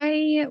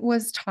I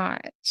was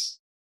taught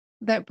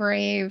that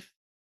brave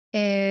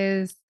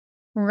is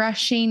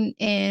rushing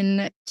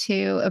in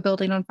to a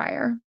building on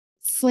fire,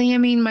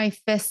 slamming my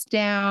fist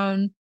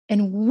down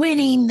and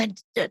winning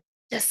the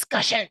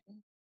discussion,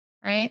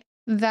 right?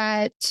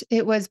 That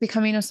it was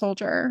becoming a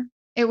soldier.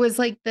 It was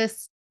like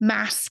this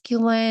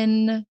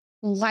masculine,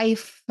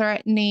 life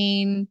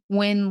threatening,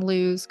 win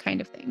lose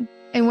kind of thing.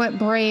 And what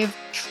brave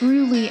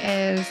truly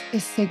is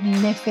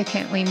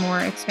significantly more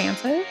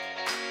expansive.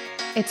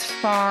 It's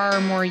far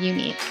more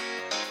unique.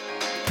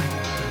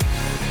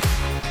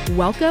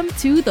 Welcome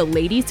to the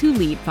Ladies Who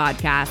Lead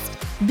podcast.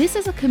 This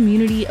is a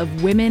community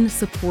of women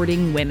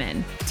supporting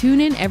women.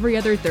 Tune in every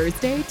other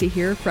Thursday to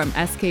hear from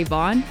SK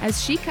Vaughn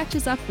as she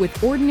catches up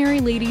with ordinary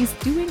ladies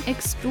doing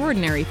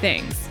extraordinary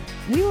things.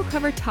 We will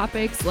cover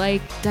topics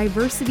like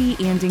diversity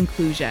and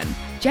inclusion,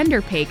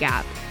 gender pay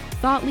gap,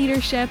 thought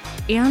leadership,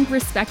 and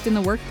respect in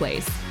the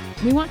workplace.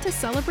 We want to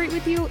celebrate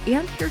with you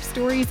and hear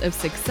stories of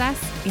success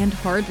and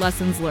hard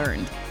lessons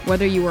learned.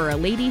 Whether you are a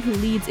lady who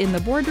leads in the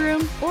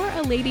boardroom or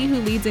a lady who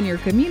leads in your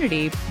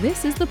community,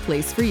 this is the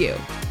place for you.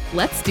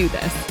 Let's do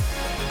this.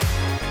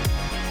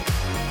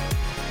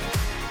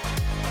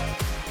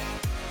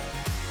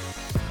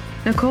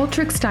 Nicole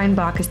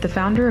Trick-Steinbach is the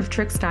founder of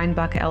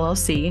Trick-Steinbach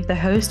LLC, the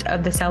host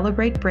of the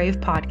Celebrate Brave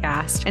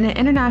podcast, and an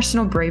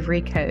international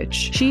bravery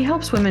coach. She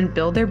helps women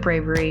build their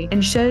bravery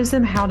and shows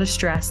them how to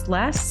stress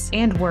less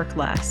and work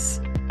less.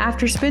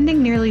 After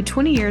spending nearly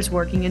 20 years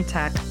working in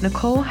tech,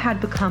 Nicole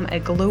had become a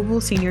global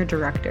senior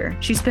director.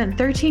 She spent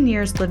 13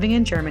 years living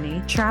in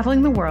Germany,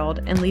 traveling the world,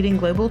 and leading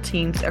global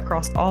teams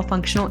across all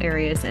functional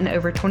areas in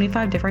over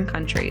 25 different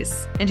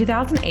countries. In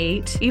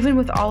 2008, even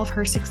with all of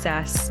her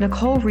success,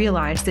 Nicole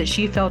realized that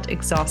she felt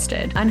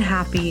exhausted,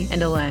 unhappy,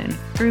 and alone.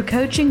 Through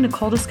coaching,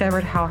 Nicole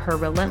discovered how her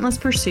relentless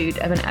pursuit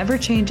of an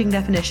ever-changing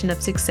definition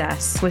of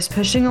success was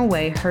pushing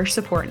away her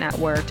support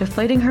network,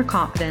 deflating her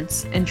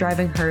confidence, and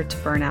driving her to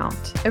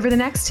burnout. Over the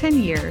next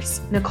 10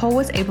 years, Nicole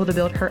was able to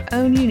build her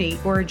own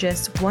unique,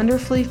 gorgeous,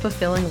 wonderfully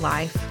fulfilling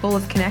life full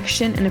of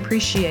connection and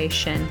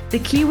appreciation. The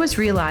key was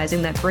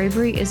realizing that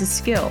bravery is a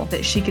skill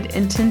that she could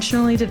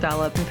intentionally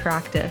develop and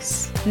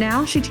practice.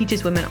 Now she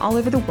teaches women all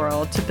over the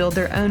world to build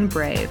their own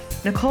brave.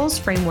 Nicole's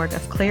framework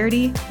of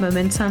clarity,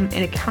 momentum,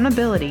 and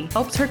accountability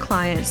helps her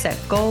clients set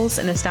goals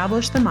and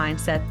establish the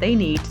mindset they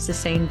need to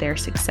sustain their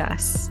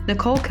success.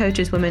 Nicole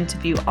coaches women to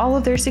view all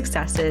of their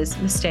successes,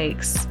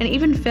 mistakes, and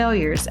even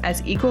failures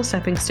as equal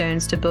stepping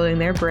stones to building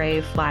their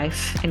brave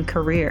life and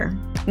career.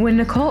 When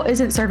Nicole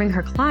isn't serving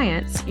her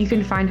clients, you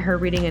can find her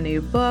reading a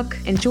new book,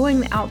 enjoying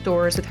the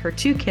outdoors with her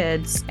 2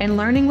 kids, and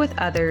learning with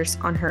others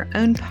on her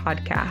own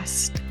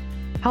podcast.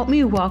 Help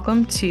me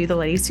welcome to the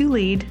Ladies Who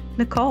Lead,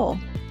 Nicole.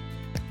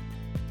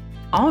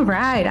 All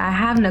right, I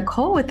have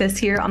Nicole with us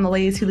here on the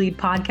Ladies Who Lead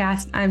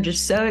podcast. I'm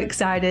just so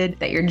excited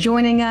that you're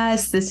joining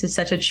us. This is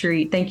such a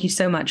treat. Thank you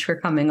so much for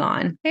coming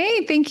on.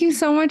 Hey, thank you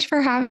so much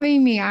for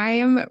having me. I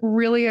am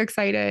really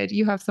excited.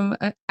 You have some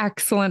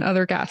excellent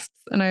other guests,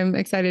 and I'm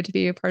excited to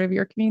be a part of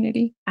your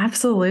community.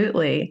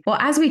 Absolutely. Well,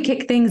 as we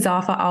kick things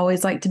off, I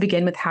always like to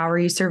begin with how are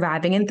you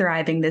surviving and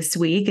thriving this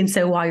week? And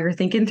so while you're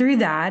thinking through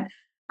that,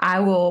 I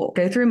will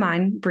go through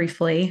mine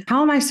briefly.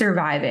 How am I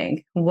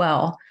surviving?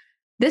 Well,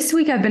 this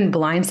week, I've been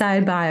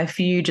blindsided by a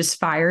few just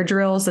fire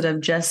drills that have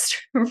just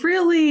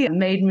really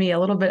made me a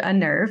little bit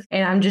unnerved.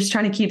 And I'm just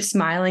trying to keep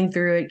smiling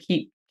through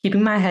it,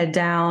 keeping my head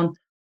down,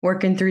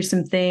 working through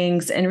some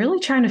things, and really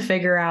trying to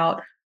figure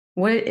out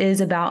what it is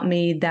about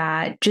me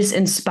that just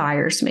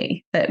inspires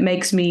me, that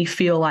makes me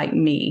feel like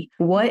me.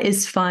 What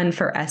is fun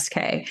for SK?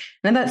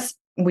 And that's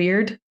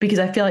weird because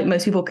I feel like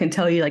most people can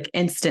tell you like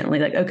instantly,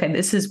 like, okay,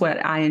 this is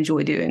what I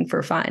enjoy doing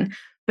for fun.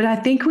 But I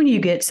think when you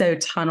get so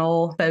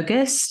tunnel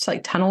focused,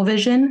 like tunnel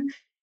vision,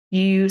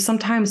 you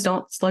sometimes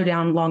don't slow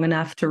down long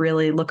enough to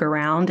really look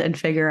around and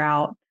figure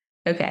out,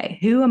 okay,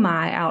 who am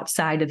I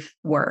outside of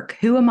work?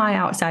 Who am I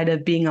outside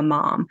of being a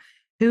mom?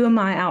 Who am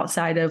I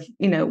outside of,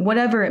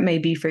 whatever it may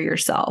be for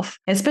yourself,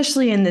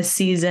 especially in this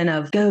season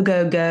of go,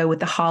 go, go with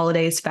the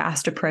holidays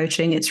fast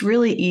approaching. It's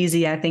really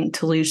easy, I think,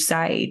 to lose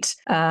sight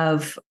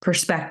of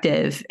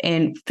perspective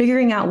and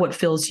figuring out what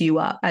fills you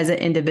up as an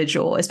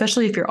individual,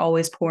 especially if you're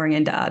always pouring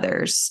into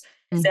others.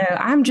 Mm-hmm. So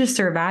I'm just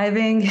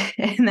surviving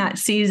in that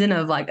season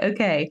of like,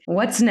 okay,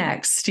 what's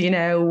next?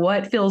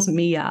 What fills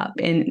me up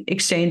in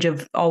exchange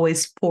of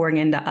always pouring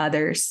into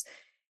others.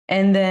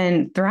 And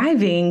then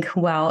thriving,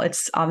 well,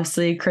 it's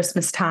obviously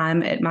Christmas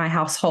time at my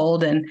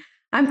household, and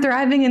I'm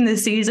thriving in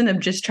this season of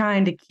just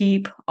trying to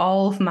keep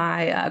all of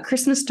my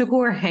Christmas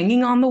decor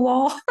hanging on the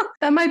wall.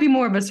 That might be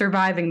more of a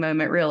surviving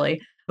moment,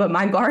 really. But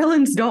my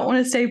garlands don't want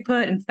to stay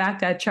put. In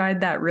fact, I tried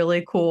that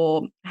really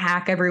cool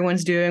hack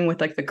everyone's doing with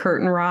like the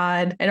curtain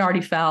rod. It already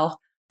fell.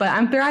 But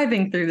I'm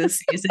thriving through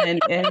this season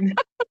and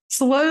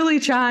slowly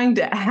trying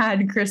to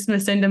add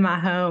Christmas into my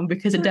home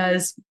because it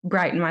does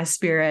brighten my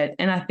spirit.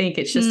 And I think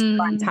it's just a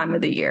fun time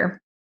of the year.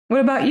 What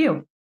about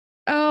you?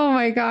 Oh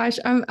my gosh.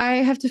 I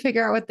have to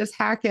figure out what this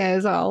hack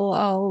is.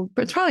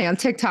 It's probably on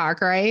TikTok,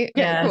 right?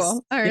 Yes.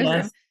 Cool. All right.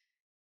 Yes.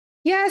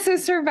 Yeah, so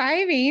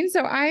surviving.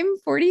 So I'm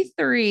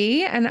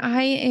 43 and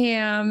I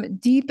am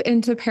deep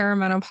into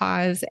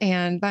perimenopause.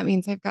 And that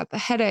means I've got the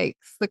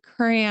headaches, the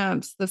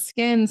cramps, the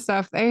skin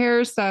stuff, the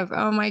hair stuff.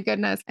 Oh my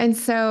goodness. And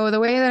so the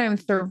way that I'm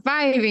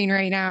surviving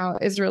right now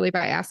is really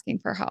by asking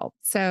for help.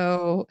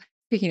 So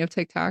speaking of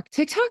TikTok,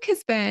 TikTok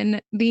has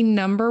been the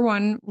number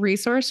one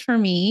resource for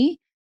me.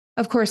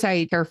 Of course,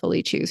 I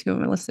carefully choose who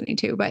I'm listening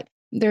to, but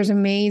there's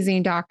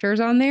amazing doctors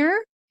on there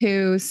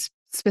who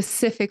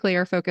specifically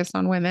are focused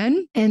on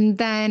women. And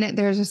then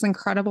there's this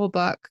incredible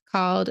book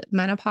called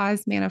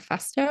Menopause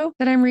Manifesto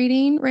that I'm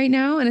reading right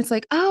now. And it's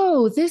like,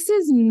 oh, this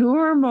is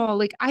normal.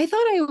 Like I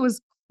thought I was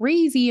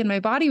crazy and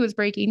my body was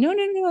breaking. No,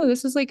 no, no.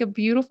 This is like a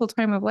beautiful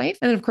time of life.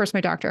 And then, of course,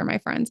 my doctor and my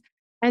friends.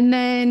 And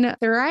then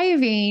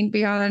thriving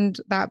beyond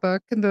that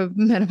book, the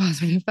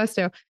Menopause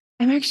Manifesto,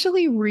 I'm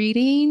actually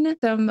reading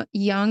some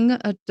young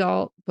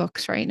adult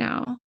books right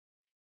now.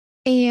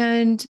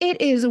 And it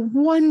is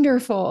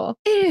wonderful.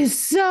 It is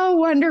so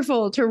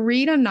wonderful to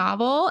read a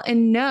novel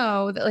and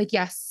know that, like,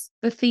 yes,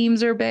 the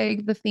themes are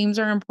big, the themes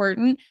are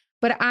important,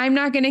 but I'm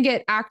not going to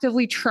get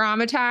actively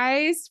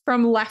traumatized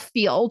from left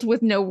field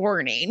with no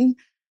warning.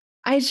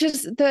 I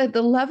just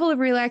the level of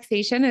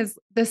relaxation is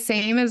the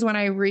same as when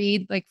I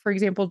read, like, for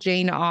example,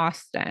 Jane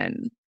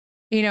Austen.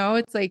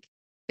 It's like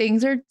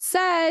things are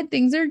said,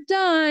 things are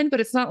done, but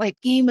it's not like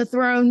Game of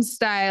Thrones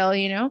style.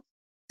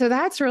 So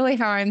that's really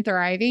how I'm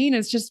thriving.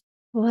 It's just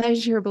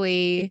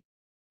pleasurably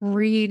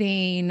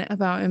reading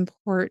about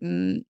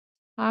important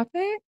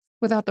topics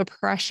without the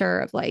pressure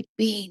of like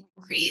being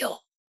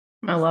real.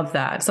 I love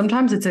that.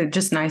 Sometimes it's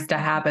just nice to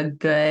have a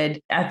good,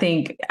 I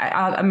think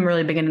I'm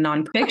really big into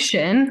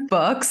nonfiction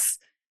books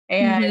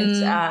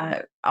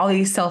and all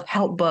these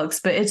self-help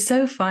books, but it's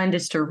so fun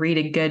just to read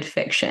a good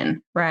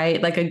fiction,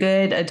 right? Like a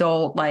good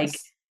adult, like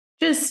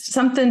just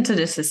something to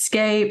just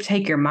escape,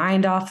 take your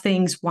mind off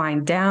things,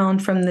 wind down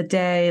from the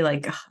day.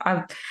 Like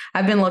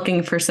I've been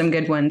looking for some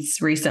good ones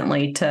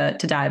recently to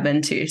dive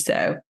into.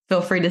 So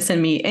feel free to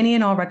send me any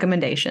and all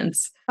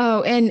recommendations.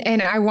 Oh, and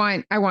I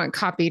want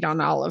copied on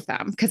all of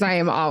them because I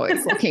am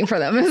always looking for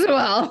them as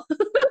well.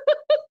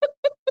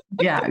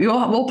 Yeah,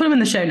 we'll put them in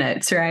the show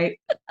notes, right?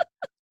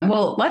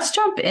 Well, let's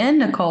jump in,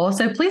 Nicole.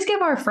 So please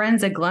give our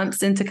friends a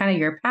glimpse into kind of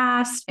your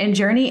past and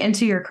journey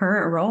into your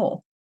current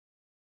role.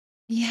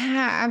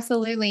 Yeah,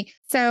 absolutely.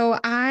 So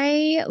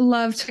I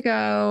love to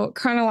go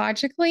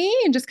chronologically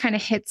and just kind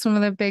of hit some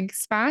of the big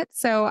spots.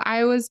 So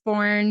I was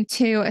born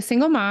to a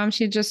single mom.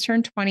 She had just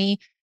turned 20.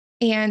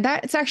 And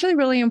that's actually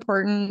really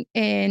important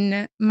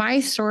in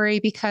my story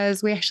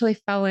because we actually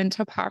fell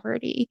into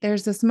poverty.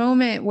 There's this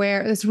moment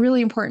where it's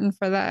really important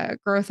for the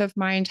growth of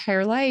my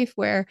entire life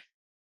where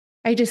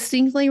I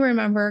distinctly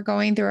remember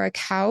going through a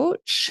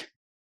couch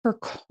for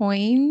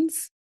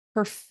coins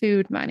for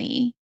food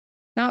money,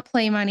 not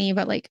play money,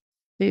 but like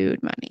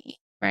food money.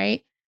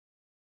 Right.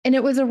 And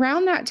it was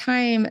around that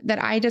time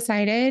that I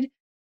decided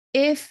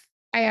if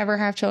I ever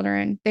have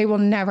children, they will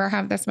never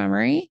have this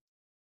memory.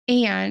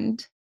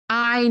 And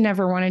I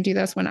never want to do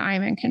this when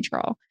I'm in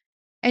control.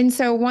 And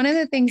so one of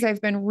the things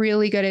I've been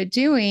really good at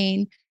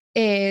doing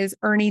is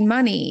earning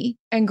money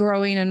and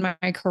growing in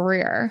my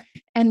career.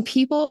 And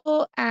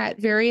people at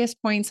various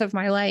points of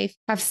my life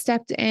have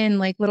stepped in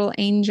like little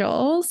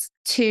angels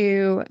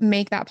to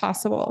make that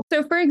possible.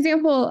 So, for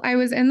example, I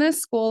was in this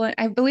school,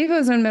 I believe it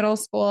was in middle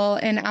school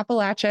in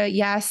Appalachia.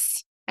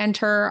 Yes,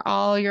 enter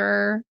all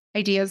your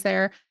ideas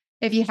there.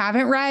 If you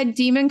haven't read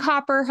Demon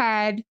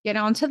Copperhead, get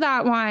onto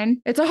that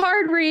one. It's a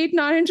hard read,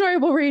 not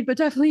enjoyable read, but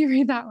definitely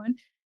read that one.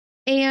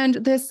 And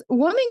this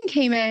woman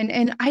came in,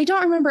 and I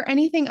don't remember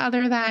anything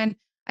other than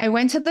I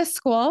went to this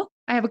school.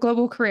 I have a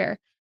global career.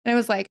 And I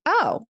was like,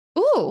 oh,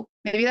 ooh,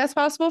 maybe that's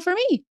possible for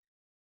me.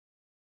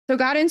 So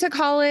got into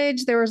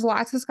college. There was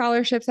lots of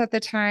scholarships at the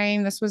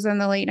time. This was in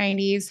the late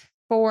 90s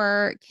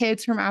for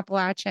kids from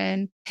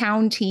Appalachian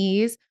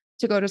counties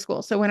to go to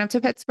school. So went up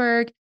to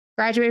Pittsburgh,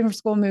 graduated from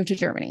school, moved to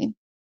Germany.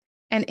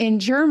 And in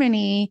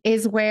Germany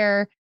is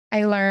where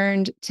I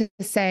learned to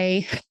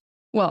say,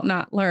 well,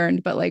 not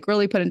learned, but like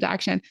really put into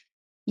action.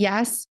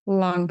 Yes,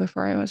 long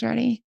before I was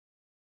ready.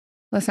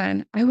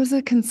 Listen, I was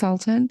a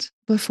consultant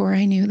before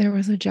I knew there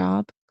was a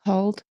job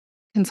called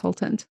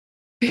consultant.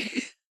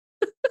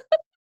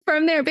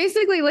 From there,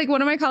 basically, like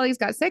one of my colleagues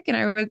got sick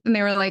and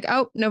they were like,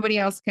 oh, nobody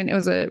else can. It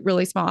was a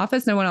really small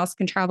office. No one else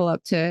can travel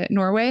up to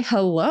Norway.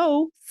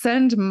 Hello,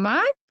 send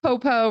my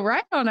popo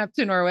right on up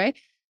to Norway.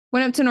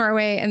 Went up to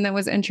Norway and then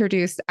was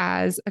introduced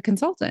as a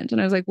consultant.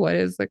 And I was like, what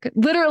is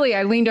literally,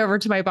 I leaned over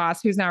to my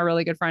boss, who's now a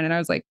really good friend. And I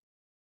was like,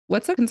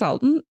 what's a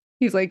consultant?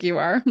 He's like, you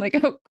are. I'm like,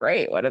 oh,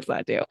 great. What does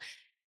that do?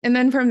 And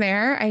then from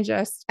there,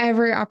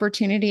 every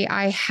opportunity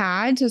I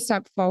had to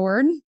step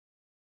forward,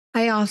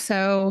 I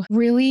also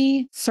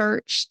really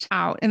searched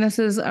out. And this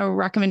is a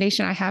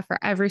recommendation I have for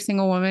every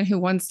single woman who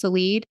wants to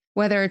lead,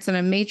 whether it's in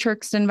a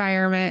matrixed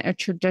environment, a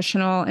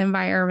traditional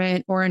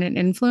environment, or in an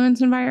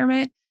influence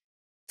environment.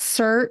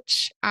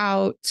 Search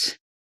out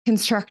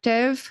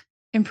constructive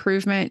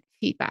improvement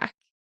feedback,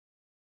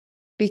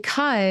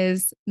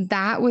 because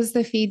that was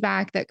the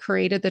feedback that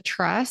created the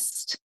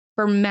trust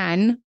for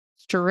men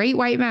straight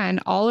white men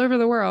all over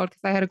the world,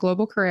 because I had a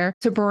global career,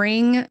 to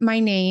bring my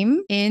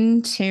name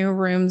into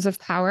rooms of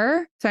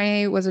power. So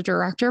I was a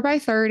director by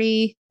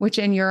 30, which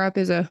in Europe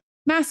is a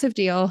massive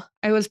deal.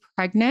 I was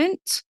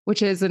pregnant,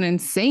 which is an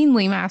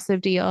insanely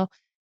massive deal.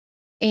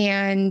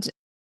 And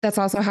that's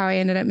also how I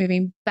ended up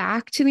moving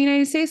back to the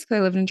United States, because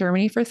I lived in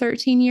Germany for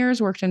 13 years,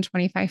 worked in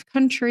 25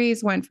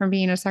 countries, went from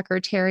being a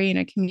secretary and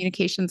a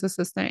communications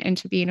assistant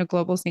into being a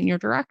global senior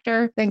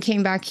director, then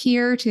came back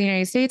here to the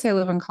United States. I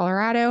live in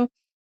Colorado.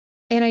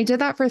 And I did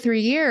that for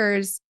 3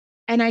 years.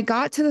 And I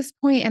got to this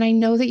point, and I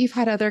know that you've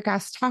had other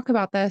guests talk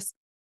about this.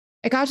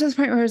 I got to this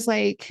point where I was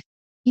like,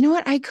 you know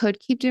what? I could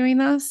keep doing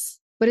this,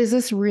 but is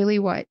this really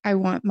what I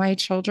want my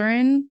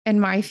children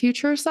and my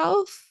future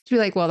self to be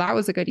like? Well, that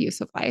was a good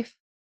use of life.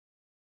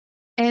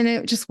 And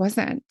it just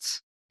wasn't.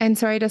 And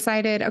so I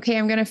decided, okay,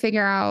 I'm going to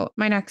figure out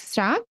my next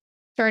step.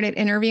 Started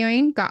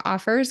interviewing, got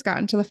offers, got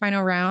into the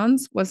final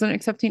rounds, wasn't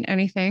accepting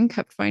anything,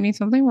 kept finding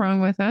something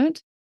wrong with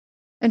it.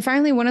 And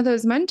finally, one of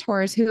those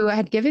mentors who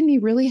had given me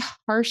really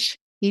harsh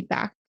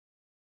feedback,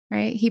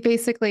 right? He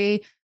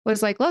basically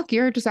was like, look,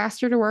 you're a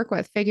disaster to work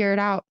with, figure it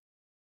out.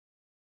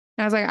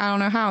 And I was like, I don't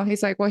know how.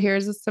 He's like, well,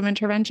 here's some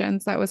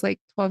interventions. That was like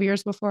 12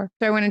 years before.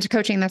 So I went into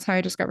coaching. That's how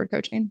I discovered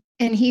coaching.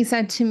 And he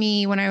said to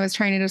me when I was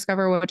trying to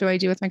discover what do I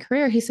do with my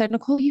career, he said,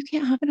 Nicole, you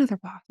can't have another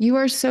boss. You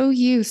are so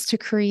used to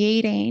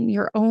creating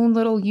your own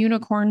little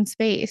unicorn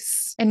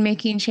space and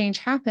making change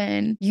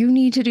happen. You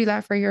need to do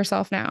that for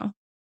yourself now.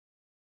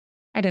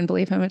 I didn't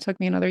believe him. It took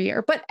me another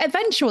year, but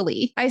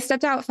eventually I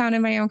stepped out, founded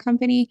my own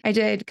company. I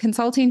did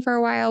consulting for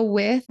a while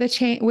with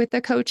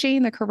the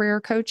coaching, the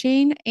career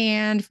coaching.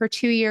 And for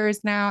 2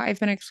 years now, I've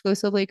been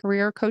exclusively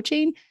career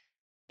coaching.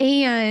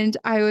 And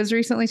I was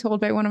recently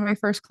told by one of my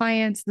first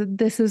clients that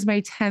this is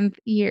my 10th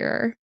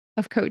year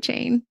of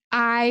coaching.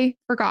 I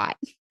forgot.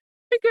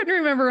 I couldn't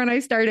remember when I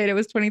started. It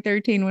was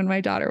 2013 when my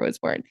daughter was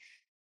born.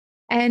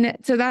 And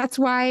so that's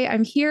why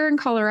I'm here in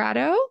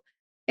Colorado.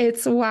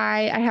 It's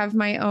why I have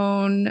my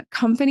own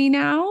company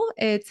now.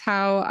 It's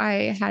how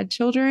I had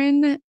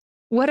children.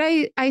 What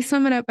I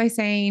sum it up by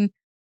saying,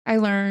 I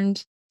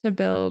learned to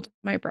build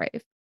my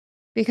brave,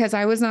 because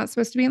I was not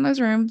supposed to be in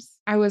those rooms.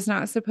 I was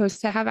not supposed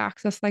to have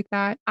access like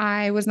that.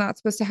 I was not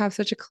supposed to have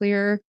such a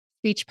clear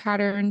speech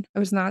pattern. I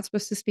was not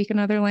supposed to speak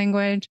another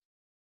language,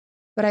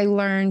 but I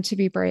learned to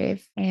be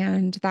brave.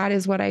 And that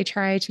is what I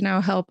try to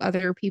now help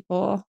other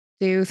people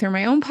do through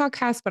my own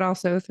podcast, but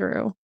also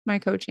through my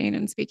coaching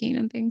and speaking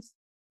and things.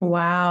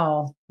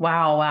 Wow.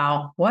 Wow.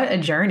 Wow. What a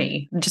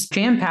journey. Just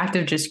jam-packed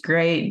of just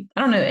great,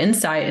 I don't know,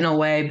 insight in a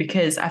way,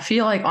 because I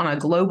feel like on a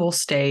global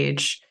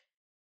stage,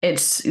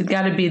 it's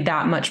got to be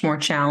that much more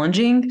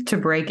challenging to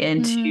break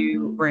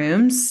into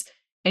rooms.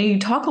 And you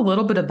talk a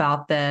little bit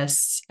about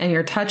this, and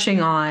you're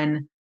touching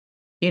on,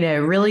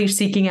 really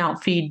seeking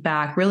out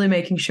feedback, really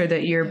making sure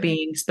that you're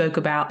being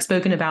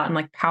spoken about in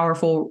like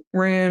powerful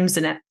rooms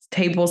and at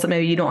tables that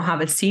maybe you don't have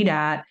a seat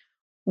at.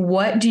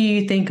 What do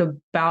you think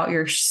about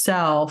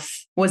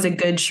yourself was a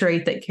good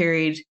trait that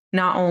carried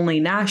not only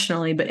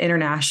nationally, but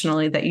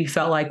internationally, that you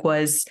felt like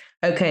was,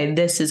 okay,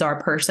 this is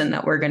our person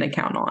that we're going to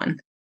count on?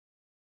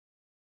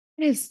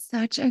 It is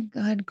such a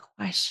good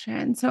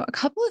question. So a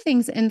couple of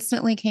things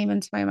instantly came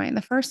into my mind.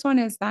 The first one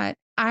is that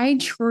I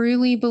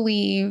truly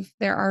believe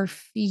there are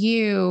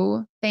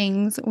few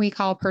things we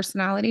call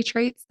personality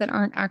traits that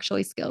aren't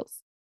actually skills.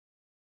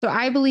 So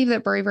I believe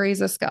that bravery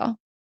is a skill.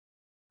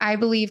 I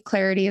believe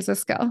clarity is a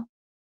skill.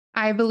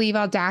 I believe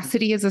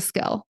audacity is a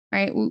skill,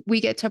 right? We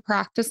get to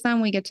practice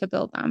them. We get to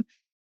build them.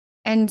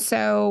 And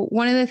so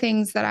one of the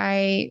things that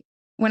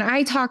when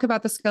I talk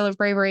about the skill of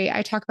bravery,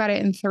 I talk about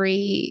it in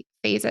 3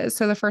 phases.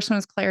 So the first one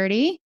is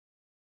clarity.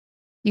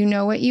 You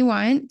know what you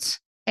want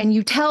and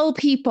you tell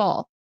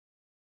people.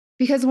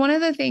 Because one of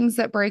the things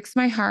that breaks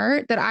my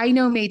heart that I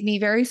know made me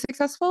very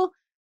successful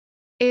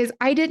is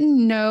I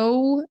didn't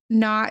know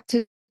not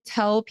to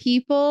tell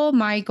people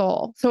my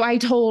goal. So I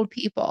told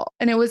people.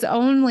 And it was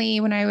only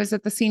when I was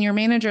at the senior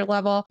manager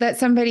level that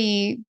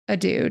somebody, a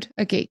dude,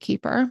 a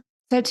gatekeeper,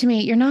 said to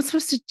me, you're not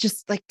supposed to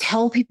just like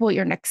tell people what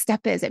your next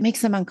step is. It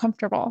makes them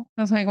uncomfortable.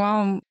 I was like,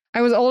 well,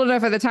 I was old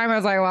enough at the time. I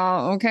was like,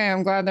 well, okay,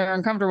 I'm glad they're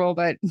uncomfortable,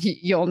 but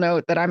you'll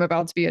note that I'm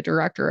about to be a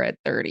director at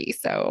 30.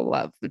 So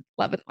love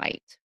and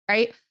light,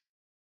 right?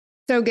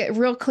 So get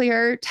real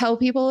clear, tell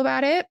people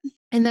about it.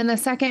 And then the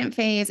second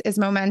phase is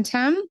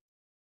momentum.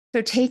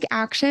 So take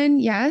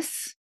action,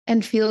 yes,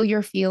 and feel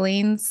your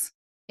feelings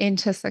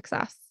into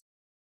success.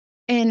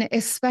 And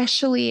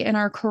especially in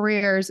our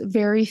careers,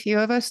 very few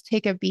of us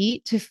take a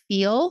beat to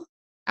feel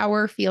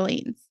our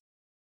feelings.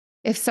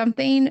 If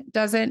something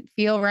doesn't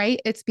feel right,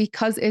 it's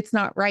because it's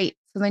not right.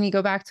 So then you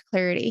go back to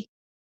clarity.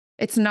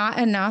 It's not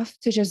enough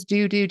to just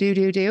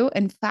do.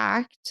 In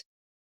fact,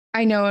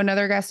 I know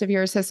another guest of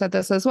yours has said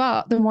this as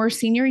well. The more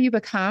senior you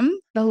become,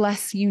 the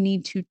less you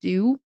need to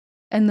do,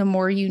 and the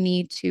more you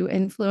need to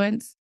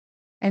influence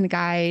and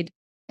guide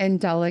and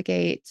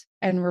delegate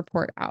and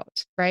report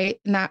out, right?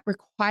 And that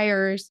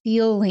requires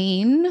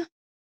feeling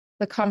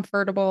the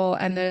comfortable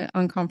and the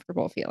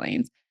uncomfortable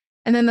feelings.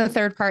 And then the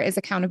third part is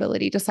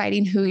accountability,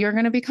 deciding who you're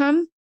going to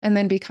become and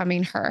then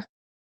becoming her.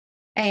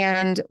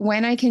 And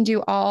when I can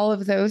do all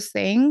of those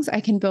things, I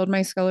can build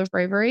my skill of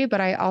bravery,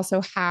 but I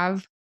also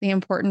have the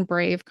important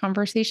brave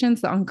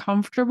conversations, the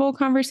uncomfortable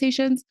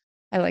conversations.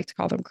 I like to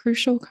call them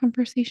crucial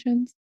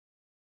conversations.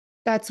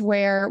 That's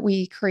where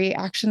we create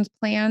action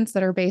plans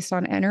that are based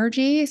on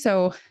energy.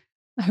 So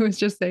I was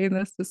just saying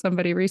this to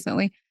somebody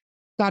recently.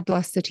 God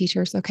bless the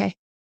teachers. Okay.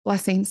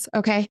 Blessings.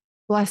 Okay.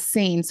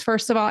 Blessings.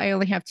 First of all, I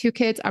only have 2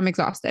 kids. I'm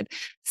exhausted.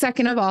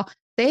 Second of all,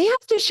 they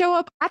have to show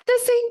up at the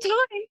same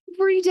time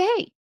every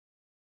day.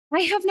 I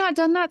have not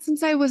done that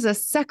since I was a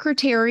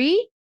secretary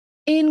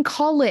in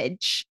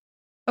college.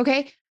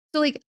 Okay. So,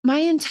 like, my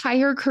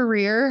entire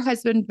career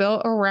has been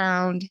built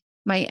around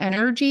my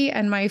energy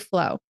and my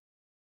flow.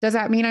 Does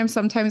that mean I'm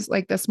sometimes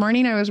like this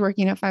morning? I was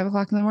working at 5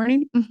 o'clock in the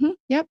morning.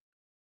 Yep.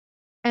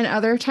 And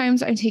other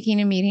times I'm taking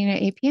a meeting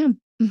at 8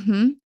 p.m.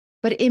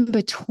 But in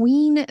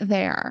between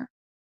there,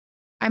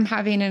 I'm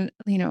having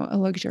a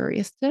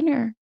luxurious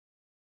dinner.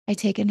 I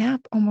take a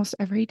nap almost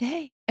every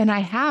day. And I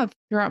have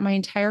throughout my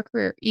entire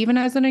career. Even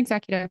as an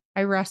executive,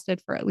 I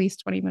rested for at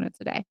least 20 minutes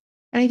a day.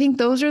 And I think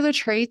those are the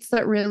traits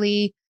that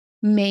really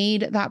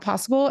made that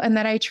possible, and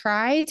that I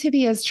try to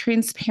be as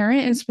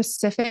transparent and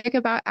specific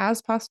about as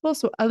possible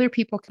so other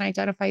people can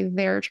identify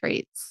their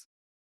traits.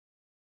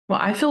 Well,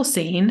 I feel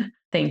seen.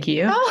 Thank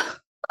you.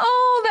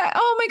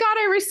 Oh my God,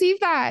 I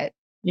received that.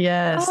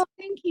 Yes. Oh,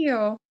 thank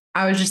you.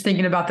 I was just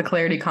thinking about the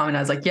clarity comment. I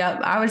was like,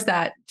 yep, I was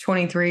that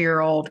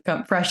 23-year-old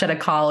fresh out of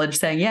college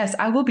saying, yes,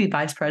 I will be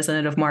vice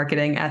president of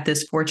marketing at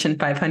this Fortune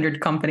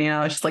 500 company. And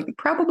I was just like,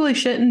 probably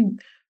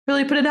shouldn't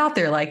really put it out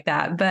there like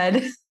that.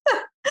 But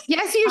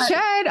yes, you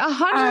should.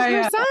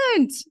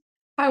 100%.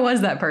 I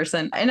was that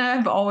person. And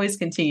I've always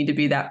continued to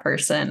be that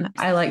person.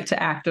 I like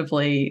to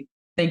actively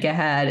think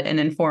ahead and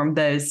inform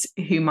those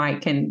who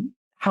can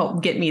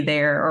help get me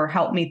there or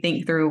help me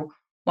think through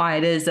why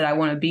it is that I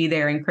want to be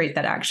there and create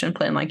that action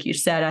plan. Like you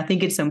said, I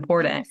think it's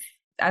important.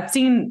 I've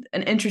seen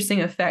an interesting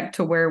effect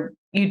to where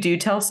you do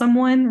tell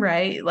someone,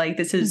 right? Like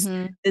this is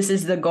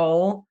the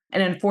goal.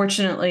 And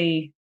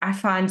unfortunately, I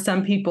find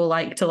some people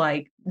like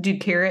to do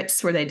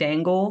carrots where they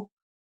dangle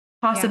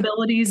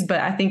possibilities. But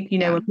I think,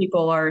 when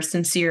people are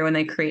sincere, when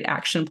they create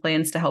action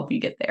plans to help you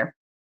get there.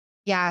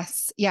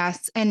 Yes.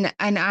 And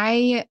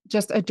I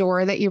just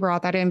adore that you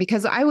brought that in,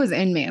 because I was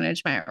in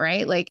management,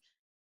 right? Like,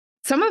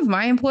 some of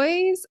my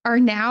employees are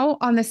now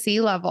on the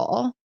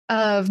C-level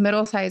of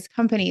middle-sized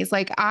companies.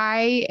 Like,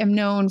 I am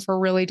known for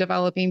really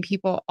developing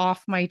people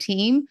off my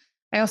team.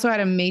 I also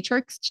had a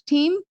matrix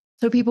team.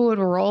 So people would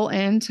roll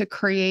in to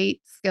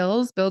create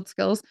skills, build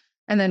skills,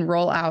 and then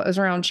roll out. It was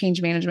around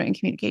change management and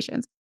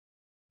communications.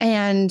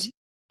 And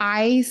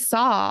I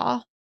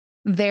saw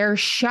their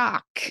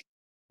shock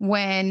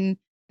when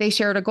they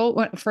shared a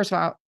goal. First of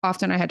all,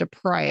 often I had to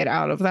pry it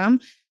out of them.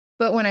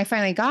 But when I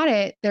finally got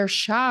it, their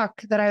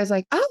shock that I was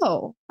like,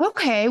 oh,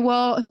 okay,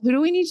 well, who do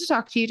we need to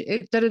talk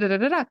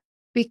to?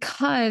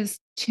 Because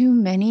too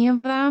many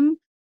of them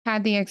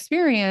had the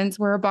experience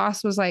where a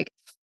boss was like,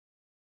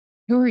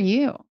 who are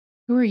you?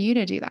 Who are you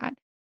to do that?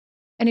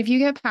 And if you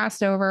get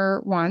passed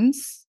over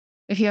once,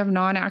 if you have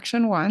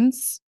non-action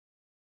once,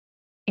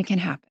 it can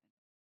happen.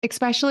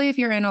 Especially if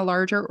you're in a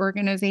larger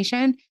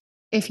organization.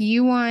 If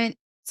you want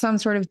some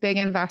sort of big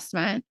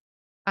investment,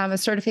 a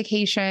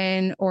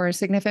certification or a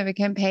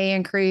significant pay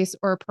increase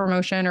or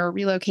promotion or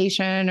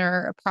relocation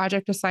or a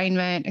project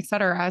assignment, et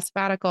cetera, a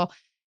sabbatical,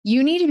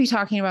 you need to be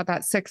talking about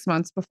that 6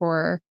 months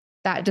before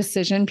that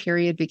decision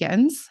period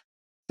begins.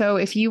 So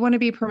if you want to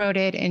be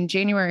promoted in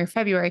January or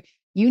February,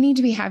 you need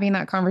to be having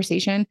that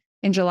conversation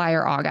in July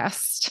or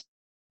August.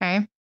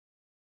 Okay.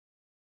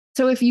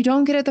 So if you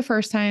don't get it the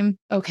first time,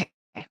 okay.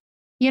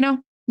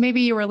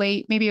 Maybe you were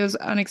late, maybe it was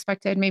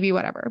unexpected, maybe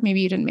whatever, maybe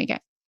you didn't make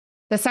it.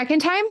 The second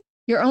time,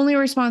 your only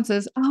response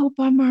is, oh,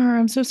 bummer,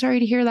 I'm so sorry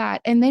to hear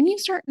that. And then you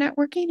start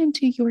networking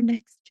into your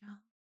next job.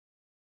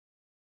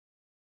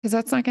 Because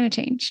that's not going to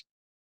change.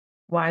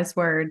 Wise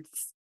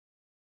words.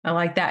 I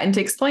like that. And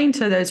to explain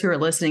to those who are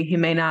listening who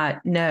may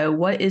not know,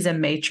 what is a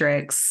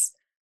matrix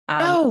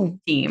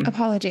team?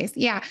 Apologies.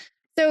 Yeah.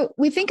 So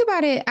we think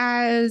about it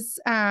as,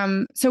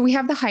 so we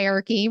have the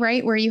hierarchy,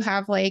 right? Where you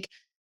have like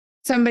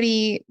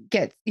somebody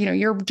gets,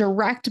 your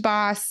direct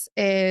boss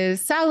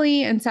is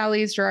Sally, and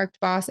Sally's direct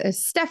boss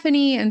is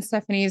Stephanie, and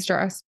Stephanie's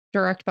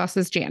direct boss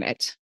is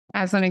Janet,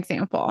 as an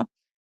example.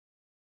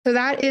 So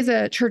that is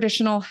a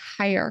traditional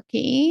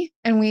hierarchy.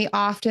 And we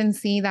often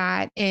see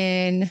that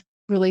in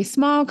really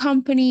small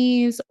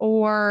companies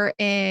or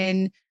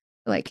in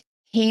like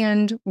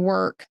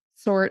handwork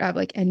sort of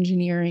like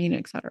engineering,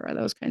 et cetera,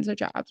 those kinds of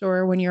jobs,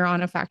 or when you're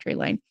on a factory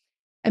line.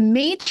 A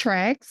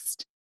matrix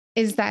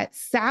is that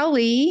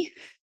Sally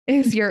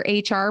is your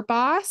HR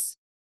boss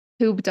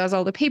who does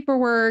all the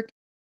paperwork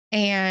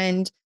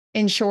and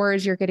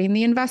ensures you're getting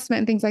the investment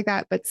and things like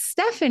that. But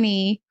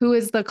Stephanie, who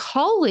is the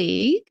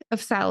colleague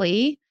of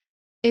Sally,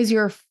 is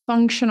your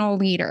functional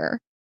leader.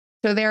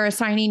 So they're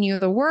assigning you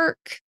the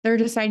work, they're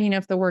deciding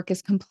if the work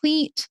is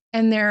complete,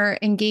 and they're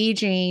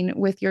engaging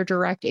with your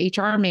direct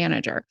HR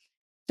manager.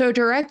 So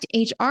direct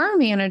HR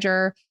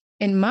manager,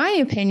 in my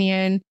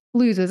opinion,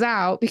 loses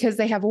out because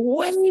they have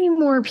way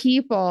more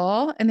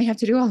people and they have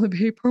to do all the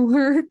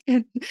paperwork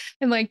and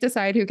like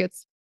decide who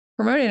gets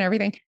promoted and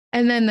everything.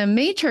 And then the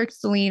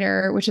matrix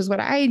leader, which is what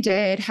I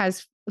did,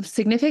 has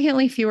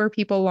significantly fewer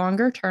people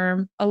longer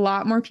term, a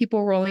lot more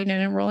people rolling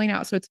in and rolling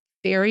out. So it's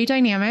very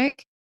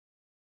dynamic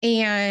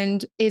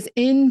and is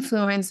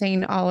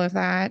influencing all of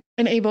that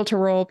and able to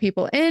roll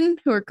people in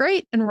who are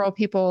great and roll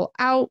people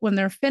out when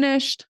they're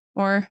finished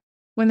or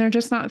when they're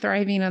just not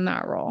thriving in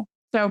that role.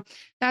 So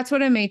that's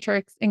what a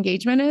matrix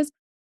engagement is.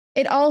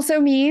 It also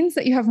means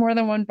that you have more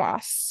than one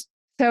boss.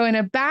 So in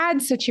a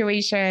bad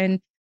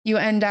situation, you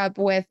end up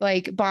with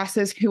like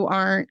bosses who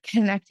aren't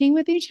connecting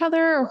with each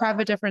other or have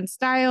a different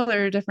style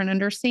or a different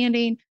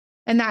understanding.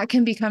 And that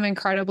can become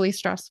incredibly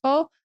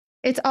stressful.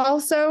 It's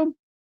also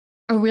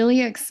a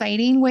really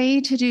exciting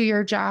way to do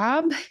your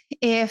job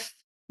if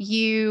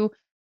you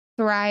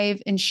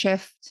thrive in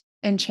shift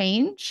and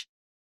change.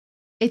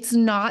 It's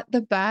not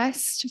the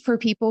best for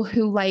people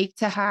who like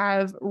to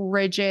have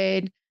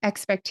rigid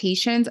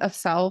expectations of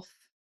self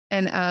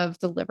and of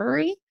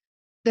delivery.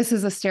 This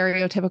is a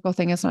stereotypical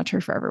thing. It's not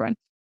true for everyone.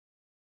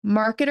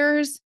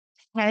 Marketers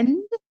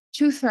tend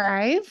to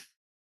thrive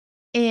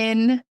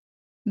in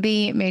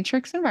the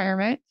matrix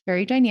environment,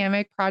 very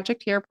dynamic,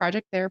 project here,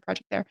 project there,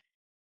 project there.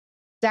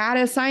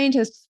 Data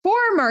scientists for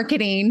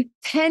marketing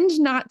tend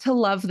not to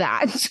love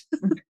that,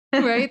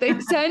 right? They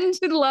tend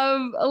to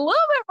love a little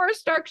bit more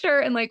structure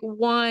and like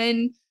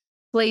one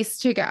place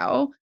to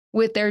go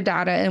with their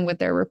data and with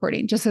their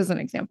reporting, just as an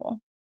example.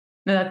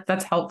 No,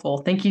 that's helpful.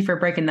 Thank you for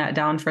breaking that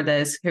down for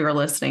those who are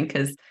listening,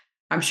 because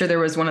I'm sure there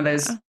was one of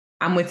those,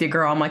 I'm with you,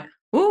 girl. I'm like,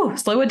 ooh,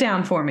 slow it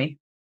down for me.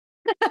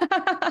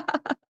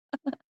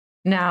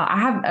 Now, I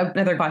have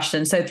another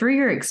question. So through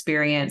your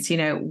experience,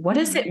 what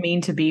does it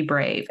mean to be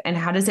brave and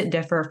how does it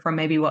differ from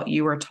maybe what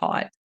you were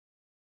taught?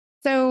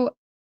 So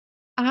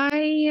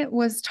I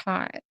was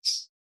taught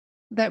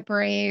that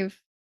brave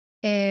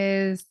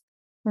is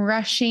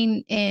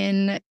rushing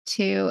in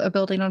to a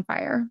building on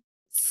fire,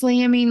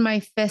 slamming my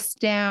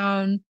fist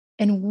down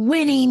and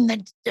winning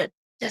the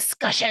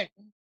discussion,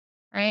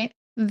 right?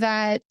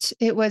 That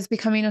it was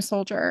becoming a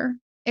soldier.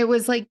 It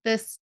was like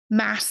this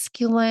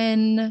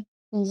masculine,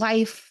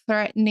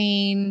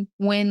 life-threatening,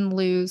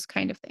 win-lose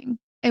kind of thing.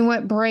 And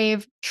what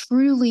brave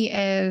truly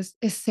is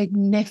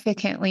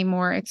significantly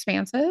more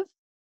expansive.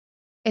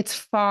 It's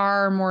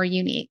far more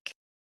unique.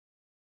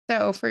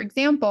 So, for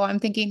example, I'm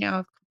thinking now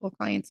of a couple of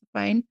clients of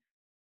mine.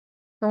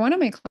 For one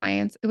of my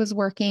clients, it was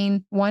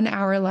working 1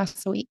 hour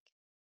less a week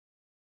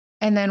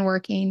and then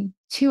working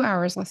 2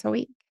 hours less a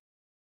week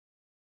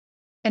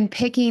and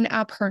picking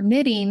up her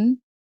knitting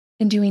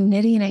and doing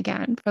knitting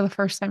again for the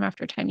first time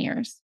after 10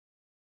 years.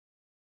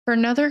 For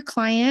another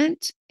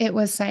client, it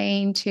was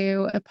saying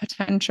to a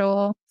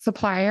potential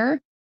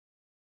supplier,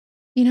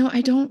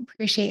 I don't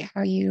appreciate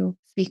how you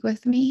speak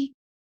with me.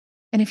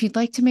 And if you'd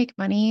like to make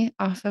money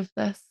off of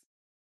this,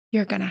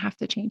 you're going to have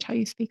to change how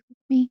you speak with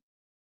me.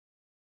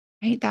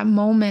 Right? That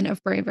moment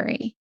of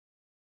bravery.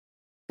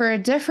 For a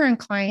different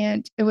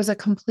client, it was a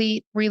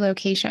complete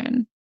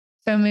relocation.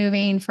 So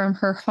moving from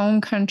her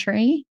home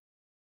country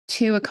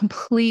to a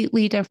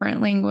completely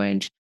different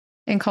language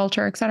and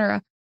culture, et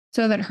cetera,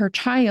 so that her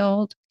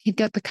child could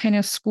get the kind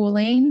of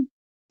schooling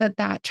that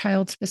that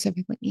child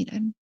specifically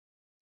needed.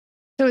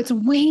 So it's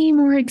way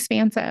more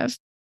expansive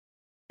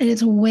and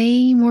it's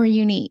way more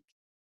unique.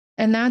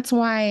 And that's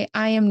why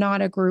I am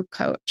not a group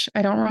coach.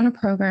 I don't run a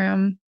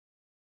program.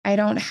 I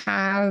don't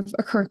have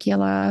a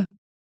curricula.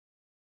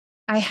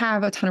 I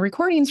have a ton of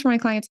recordings for my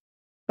clients,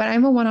 but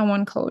I'm a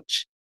one-on-one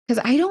coach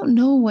because I don't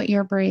know what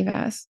your brave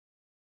is.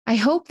 I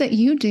hope that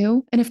you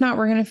do. And if not,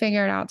 we're going to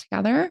figure it out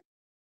together.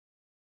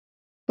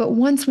 But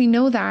once we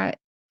know that,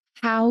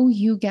 how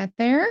you get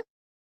there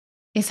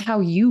is how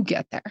you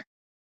get there,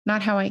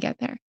 not how I get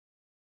there.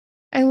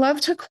 I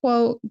love to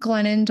quote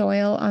Glennon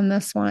Doyle on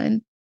this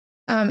one.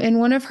 In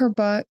one of her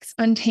books,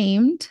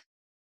 Untamed,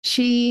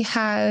 she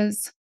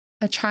has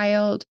a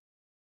child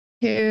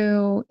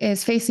who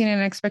is facing an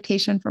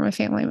expectation from a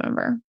family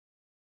member.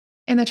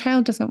 And the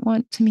child doesn't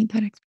want to meet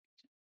that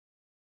expectation.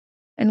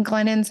 And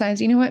Glennon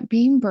says, you know what?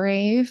 Being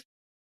brave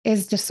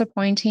is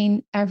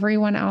disappointing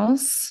everyone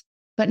else,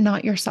 but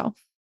not yourself.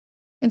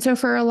 And so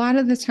for a lot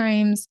of the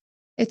times,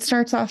 it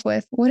starts off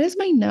with, what is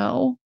my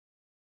no?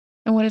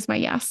 And what is my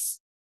yes?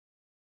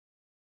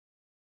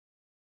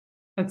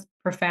 That's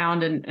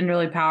profound and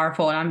really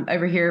powerful. And I'm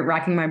over here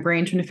racking my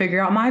brain trying to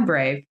figure out my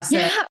brave. So,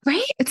 yeah,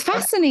 right. It's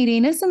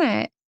fascinating, isn't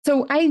it?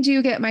 So I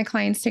do get my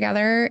clients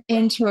together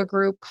into a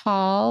group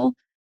call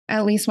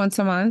at least once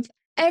a month.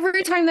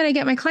 Every time that I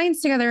get my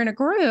clients together in a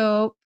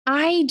group,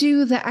 I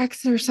do the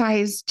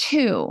exercise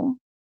too,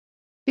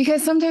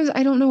 because sometimes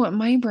I don't know what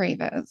my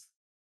brave is.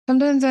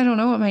 Sometimes I don't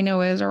know what my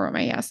no is or what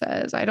my yes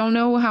is. I don't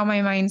know how my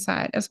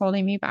mindset is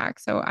holding me back.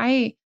 So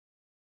I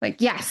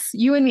yes,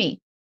 you and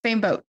me, same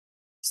boat.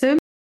 So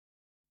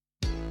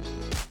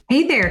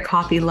Hey there,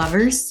 coffee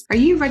lovers. Are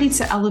you ready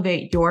to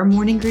elevate your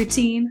morning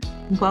routine?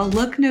 Well,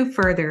 look no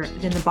further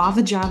than the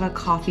Bava Java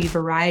Coffee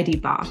Variety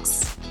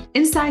Box.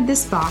 Inside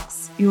this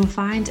box, you will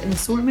find an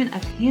assortment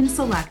of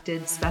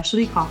hand-selected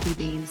specialty coffee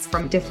beans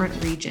from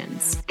different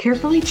regions,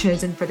 carefully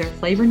chosen for their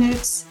flavor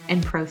notes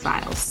and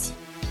profiles.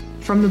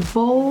 From the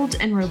bold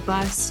and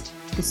robust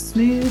to the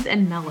smooth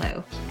and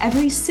mellow,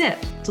 every sip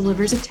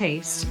delivers a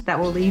taste that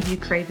will leave you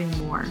craving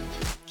more.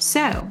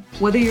 So,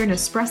 whether you're an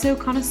espresso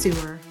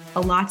connoisseur, a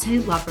latte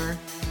lover,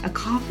 a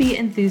coffee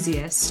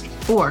enthusiast,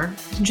 or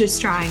just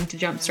trying to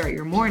jumpstart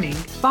your morning,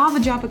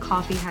 Bava Java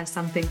Coffee has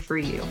something for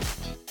you.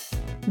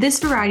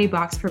 This variety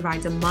box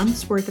provides a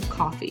month's worth of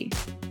coffee.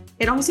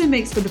 It also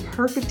makes for the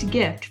perfect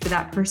gift for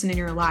that person in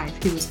your life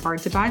who is hard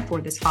to buy for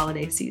this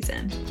holiday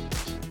season.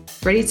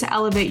 Ready to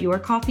elevate your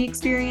coffee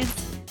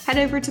experience? Head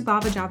over to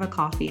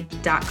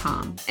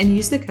bavajavacoffee.com and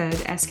use the code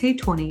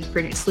SK20 for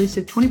an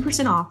exclusive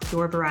 20% off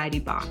your variety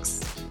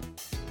box.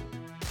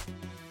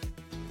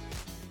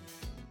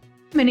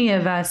 Many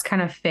of us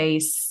kind of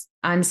face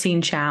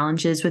unseen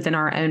challenges within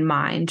our own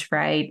mind,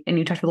 right? And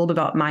you talked a little bit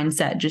about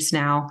mindset just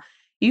now.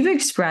 You've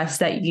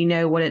expressed that you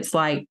know what it's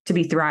like to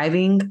be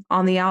thriving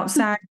on the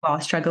outside while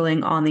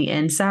struggling on the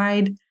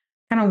inside.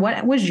 Kind of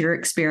what was your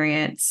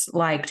experience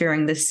like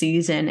during this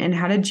season, and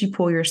how did you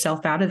pull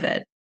yourself out of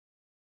it?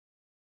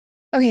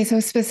 Okay, so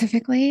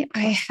specifically,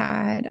 base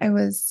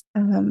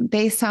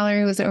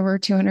salary was over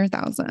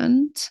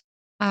 200,000.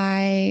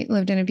 I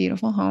lived in a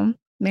beautiful home,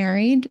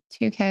 married,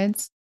 2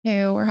 kids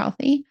who were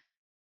healthy.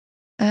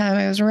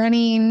 I was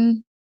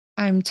running.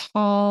 I'm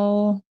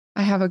tall.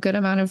 I have a good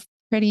amount of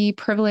pretty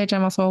privilege.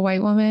 I'm also a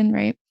white woman,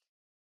 right?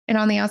 And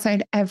on the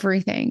outside,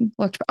 everything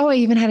looked. Oh, I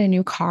even had a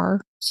new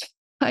car.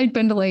 I'd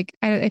been to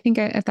I think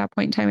at that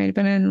point in time, I'd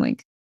been in I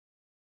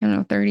don't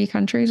know, 30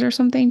 countries or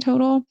something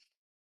total.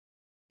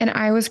 And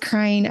I was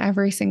crying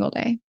every single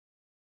day.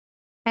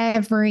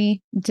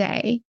 Every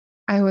day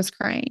I was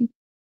crying.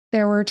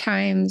 There were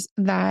times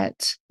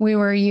that we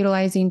were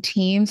utilizing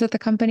Teams at the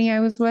company I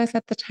was with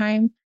at the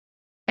time.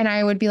 And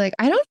I would be like,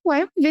 I don't know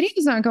why my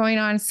video's not going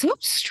on. It's so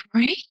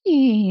strange.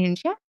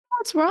 Yeah,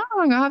 what's wrong?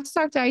 I'll have to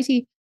talk to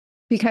IT,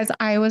 because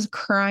I was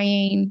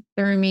crying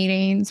through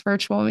meetings,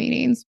 virtual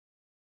meetings.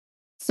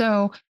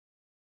 So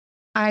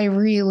I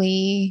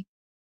really,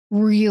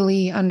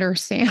 really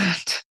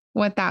understand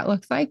what that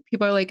looks like.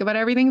 People are like, but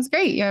everything's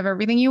great. You have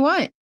everything you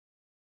want.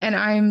 And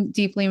I'm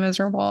deeply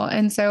miserable.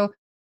 And so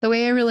the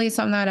way I really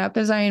sum that up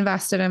is I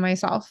invested in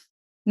myself,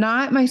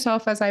 not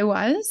myself as I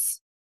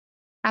was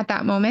at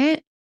that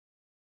moment,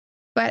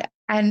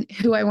 and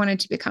who I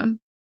wanted to become.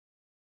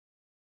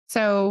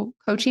 So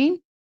coaching,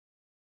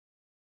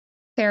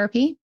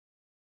 therapy,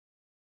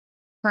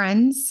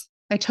 friends.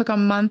 I took a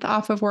month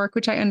off of work,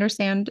 which I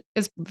understand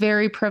is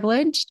very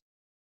privileged,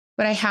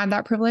 but I had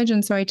that privilege.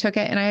 And so I took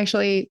it, and I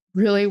actually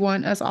really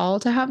want us all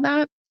to have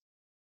that.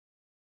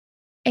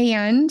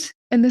 And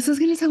this is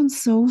going to sound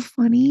so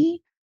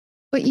funny,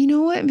 but you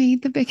know what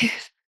made the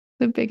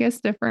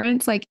biggest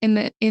difference,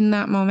 in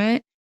that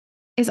moment,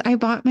 is I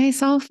bought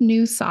myself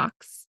new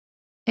socks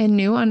and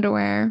new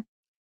underwear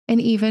and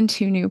even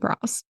 2 new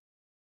bras,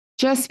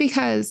 just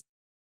because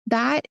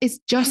that is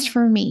just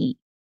for me.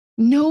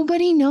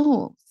 Nobody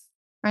knows,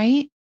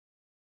 right?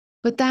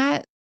 But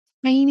that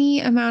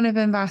tiny amount of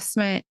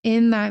investment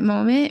in that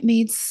moment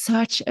made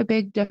such a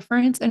big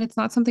difference. And it's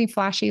not something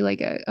flashy like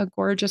a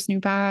gorgeous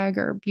new bag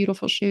or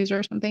beautiful shoes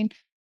or something.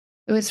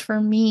 It was for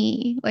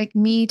me,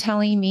 me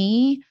telling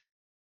me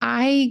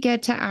I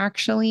get to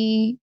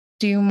actually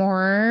do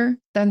more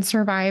than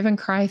survive and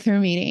cry through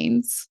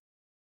meetings.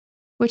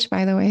 Which,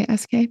 by the way,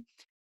 SK,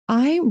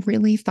 I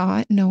really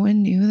thought no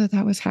one knew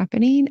that was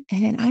happening.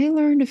 And I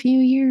learned a few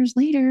years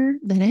later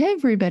that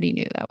everybody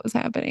knew that was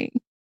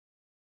happening.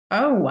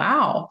 Oh,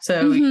 wow.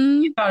 So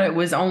you thought it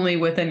was only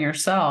within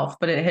yourself,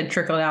 but it had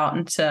trickled out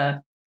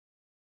into,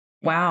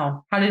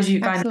 wow. How did you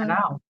find that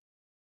out?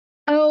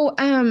 Oh,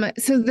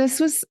 so this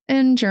was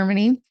in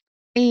Germany,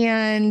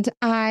 and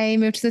I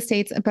moved to the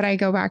States, but I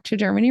go back to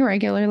Germany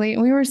regularly.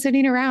 And we were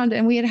sitting around,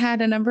 and we had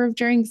had a number of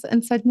drinks.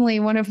 And suddenly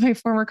one of my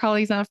former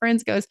colleagues and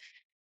friends goes,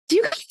 "Do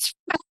you guys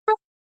remember?"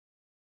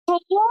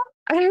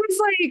 And I was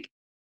like,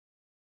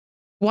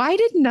 why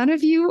did none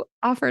of you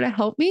offer to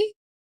help me?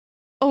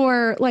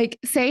 Or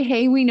say,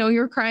 hey, we know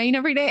you're crying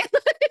every day.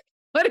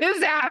 What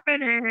is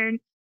happening?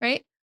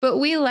 Right. But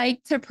we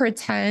like to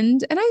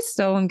pretend, and I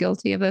still am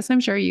guilty of this. I'm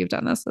sure you've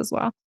done this as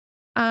well.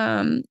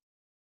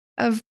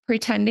 Of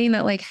pretending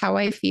that how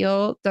I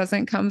feel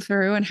doesn't come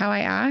through and how I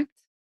act,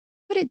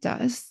 but it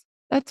does.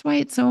 That's why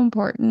it's so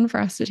important for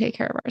us to take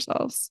care of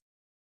ourselves.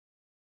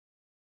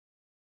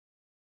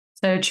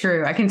 So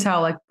true. I can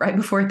tell right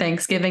before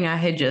Thanksgiving, I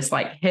had just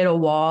hit a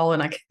wall,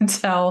 and I can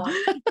tell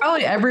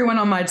probably everyone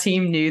on my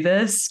team knew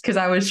this because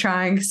I was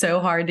trying so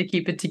hard to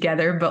keep it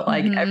together, but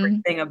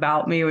everything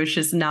about me was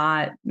just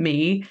not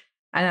me.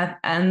 And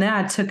then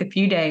I took a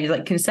few days,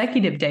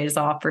 consecutive days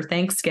off for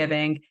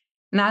Thanksgiving.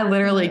 And I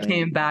literally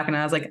came back and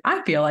I was like,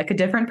 I feel like a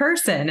different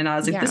person. And I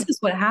was like, this is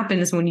what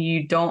happens when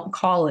you don't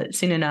call it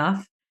soon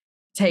enough.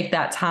 take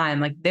that time.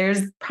 Like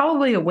there's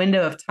probably a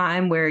window of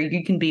time where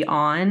you can be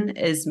on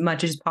as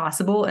much as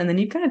possible. And then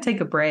you kind of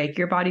take a break.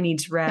 Your body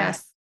needs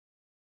rest,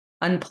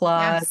 Yes.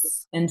 unplug.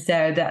 Yes. And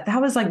so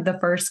that was like the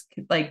first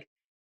like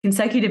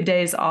consecutive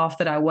days off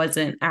that I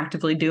wasn't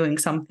actively doing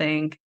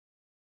something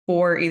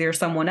for either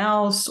someone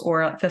else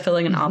or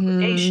fulfilling an Mhm.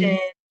 obligation.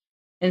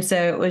 And so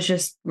it was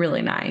just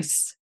really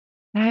nice.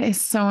 That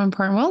is so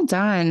important. Well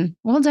done.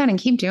 Well done. And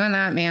keep doing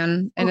that,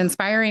 man. And Oh,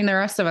 inspiring the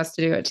rest of us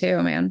to do it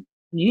too, man.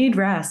 you need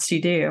rest,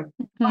 you do.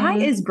 Why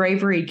Mhm. is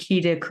bravery key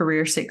to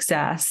career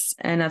success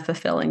and a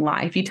fulfilling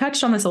life? You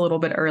touched on this a little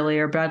bit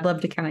earlier, but I'd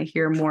love to kind of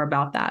hear more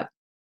about that.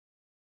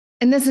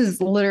 And this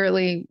is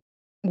literally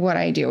what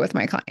I do with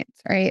my clients,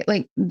 right?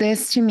 Like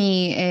this to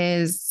me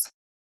is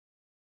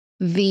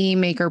the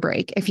make or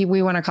break. If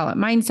we want to call it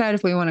mindset,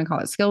 if we want to call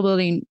it skill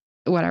building,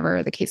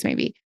 whatever the case may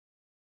be,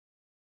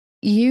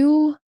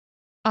 you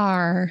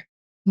are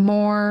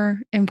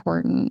more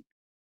important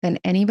than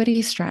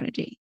anybody's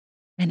strategy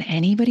and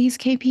anybody's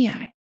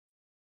KPI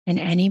and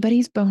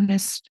anybody's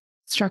bonus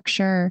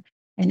structure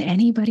and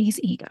anybody's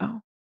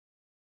ego.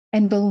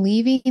 And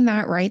believing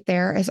that right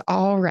there is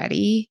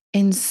already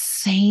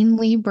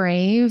insanely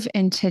brave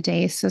in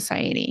today's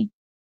society.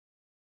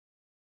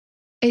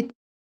 It,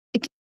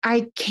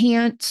 I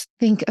can't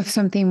think of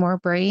something more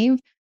brave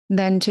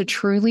than to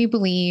truly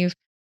believe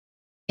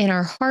in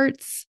our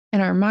hearts,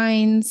 in our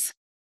minds,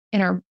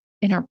 in our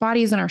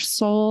bodies and our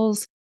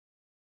souls,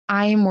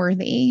 I am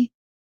worthy.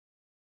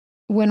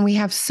 When we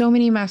have so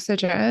many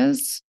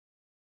messages,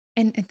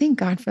 and thank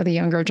God for the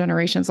younger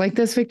generations, like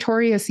this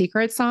Victoria's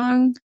Secret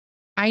song.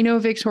 I know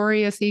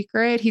Victoria's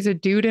Secret. He's a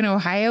dude in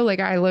Ohio. Like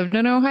I lived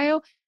in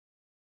Ohio.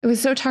 It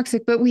was so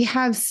toxic, but we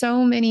have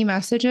so many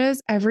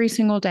messages every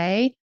single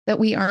day that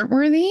we aren't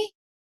worthy.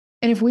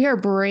 And if we are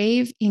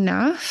brave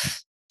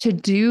enough to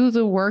do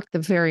the work, the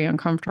very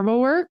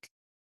uncomfortable work,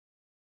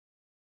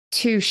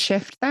 to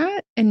shift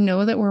that and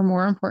know that we're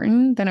more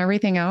important than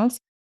everything else,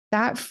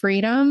 that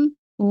freedom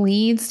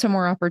leads to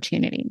more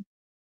opportunity.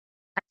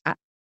 I,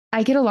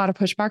 I get a lot of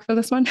pushback for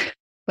this one,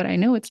 but I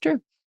know it's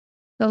true.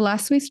 The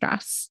less we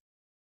stress,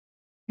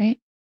 right?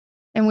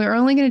 And we're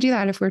only going to do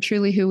that if we're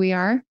truly who we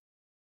are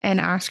and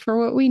ask for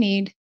what we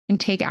need and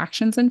take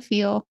actions and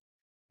feel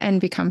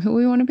and become who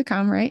we want to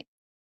become, right?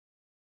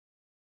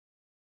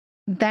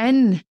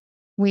 Then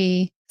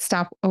we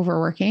stop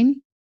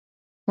overworking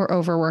or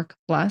overwork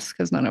less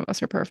because none of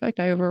us are perfect.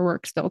 I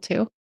overwork still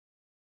too.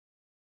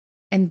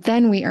 And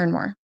then we earn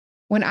more.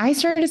 When I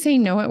started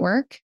saying no at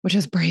work, which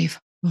is brave,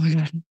 oh my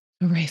God,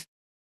 so brave.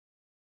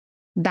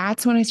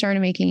 That's when I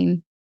started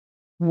making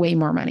way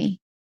more money.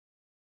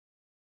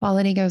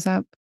 Quality goes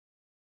up,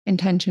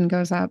 intention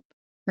goes up,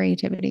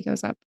 creativity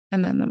goes up,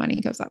 and then the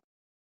money goes up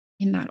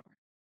in that order.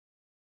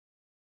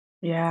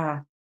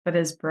 Yeah, that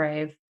is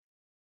brave.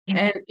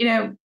 Yeah.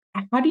 And,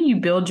 how do you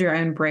build your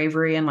own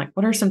bravery and like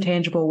what are some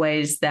tangible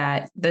ways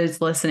that those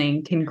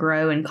listening can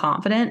grow in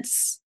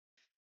confidence?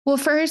 Well,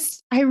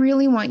 first, I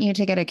really want you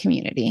to get a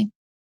community.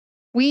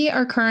 We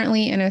are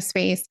currently in a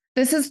space,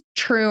 this is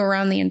true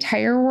around the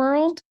entire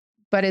world,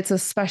 but it's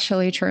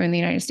especially true in the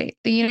United States.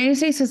 The United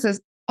States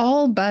has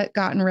all but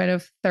gotten rid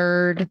of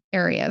third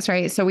areas,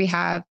 right? So we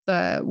have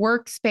the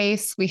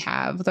workspace, we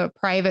have the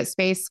private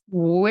space.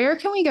 Where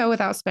can we go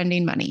without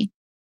spending money?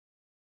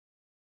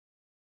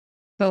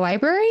 The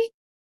library?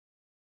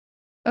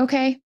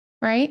 Okay,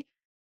 right?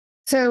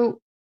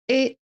 So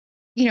it,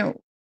 you know,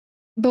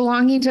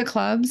 belonging to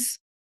clubs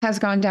has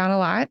gone down a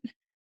lot.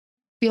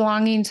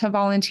 Belonging to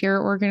volunteer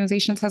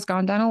organizations has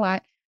gone down a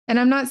lot. And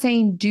I'm not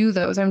saying do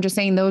those. I'm just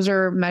saying those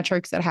are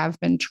metrics that have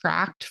been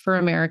tracked for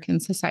American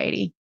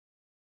society.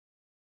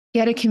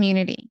 Get a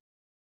community.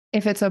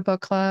 If it's a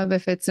book club,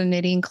 if it's a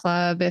knitting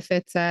club, if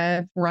it's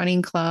a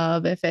running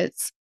club, if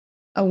it's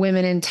a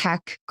women in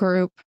tech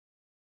group,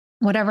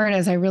 whatever it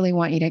is, I really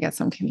want you to get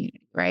some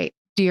community, right?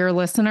 Dear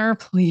listener,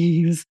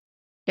 please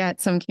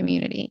get some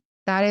community.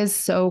 That is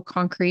so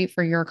concrete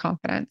for your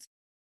confidence.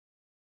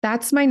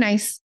 That's my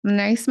nice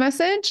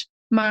message.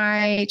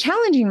 My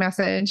challenging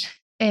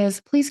message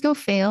is please go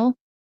fail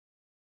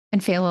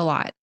and fail a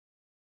lot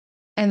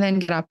and then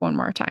get up one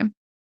more time.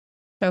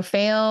 So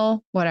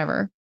fail,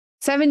 whatever.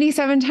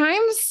 77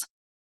 times,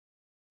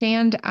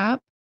 stand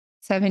up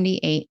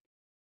 78.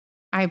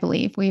 I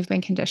believe we've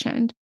been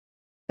conditioned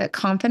that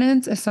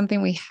confidence is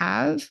something we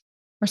have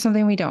or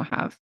something we don't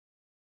have.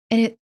 And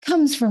it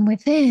comes from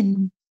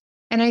within.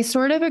 And I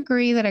sort of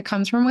agree that it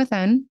comes from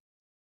within,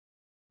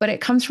 but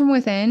it comes from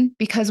within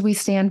because we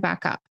stand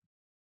back up.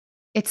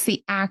 It's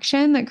the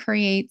action that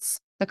creates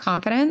the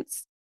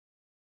confidence.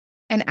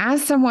 And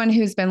as someone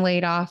who's been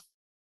laid off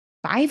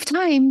 5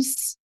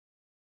 times,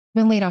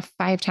 been laid off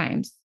 5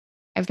 times,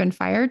 I've been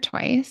fired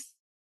twice.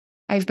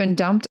 I've been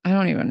dumped. I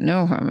don't even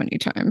know how many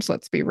times.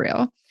 Let's be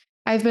real.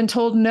 I've been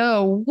told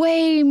no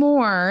way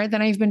more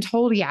than I've been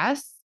told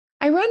yes.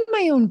 I run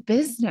my own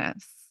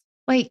business.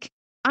 Like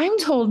I'm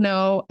told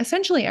no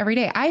essentially every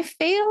day. I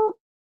fail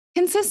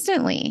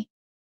consistently.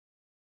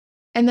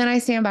 And then I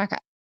stand back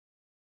up.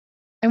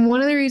 And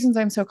one of the reasons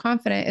I'm so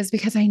confident is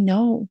because I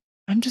know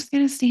I'm just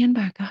going to stand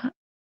back up.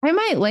 I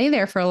might lay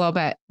there for a little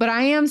bit, but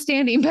I am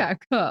standing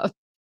back up.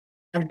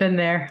 I've been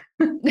there.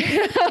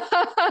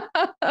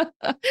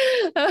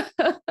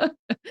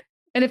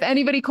 And if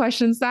anybody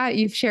questions that,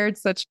 you've shared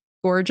such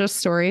gorgeous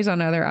stories on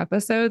other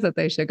episodes that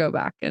they should go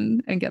back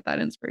and get that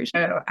inspiration.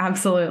 Oh,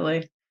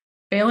 absolutely.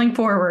 Failing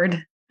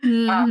forward.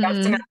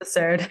 That's an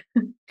episode.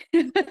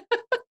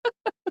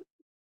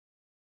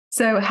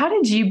 So how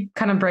did you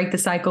kind of break the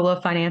cycle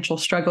of financial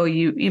struggle?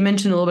 You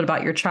mentioned a little bit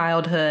about your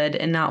childhood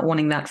and not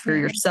wanting that for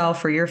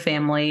yourself or your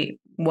family.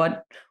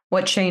 What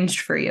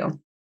changed for you?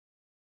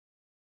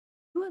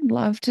 I would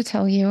love to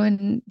tell you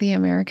and the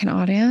American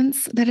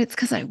audience that it's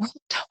because I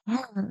worked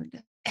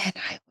hard and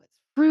I was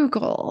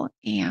frugal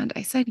and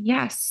I said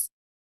yes.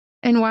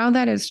 And while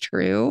that is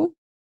true,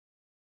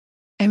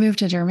 I moved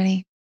to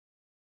Germany.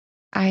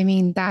 I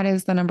mean, that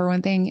is the number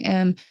one thing.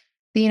 And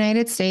the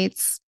United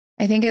States,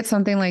 I think it's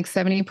something like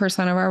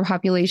 70% of our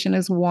population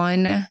is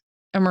one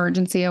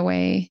emergency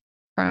away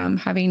from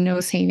having no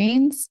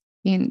savings,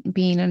 being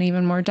in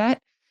even more debt.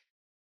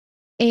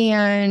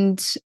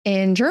 And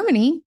in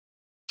Germany,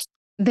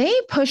 they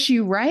push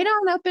you right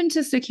on up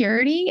into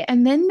security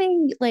and then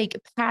they like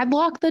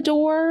padlock the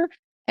door.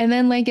 And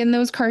then like in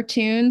those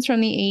cartoons from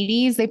the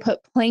 80s, they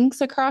put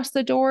planks across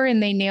the door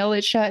and they nail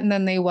it shut and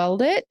then they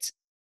weld it.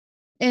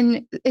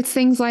 And it's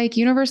things like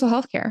universal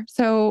healthcare.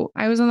 So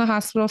I was in the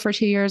hospital for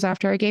 2 years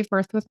after I gave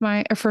birth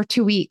for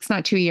 2 weeks,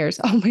 not 2 years.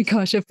 Oh my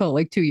gosh, it felt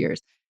like 2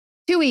 years.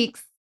 2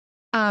 weeks.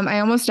 I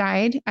almost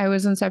died. I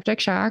was in septic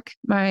shock.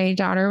 My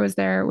daughter was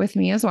there with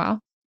me as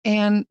well.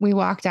 And we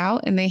walked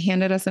out and they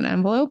handed us an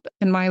envelope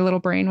and my little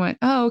brain went,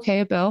 oh, okay,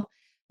 a bill.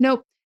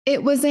 Nope.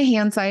 It was a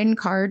hand-signed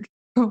card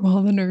from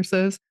all the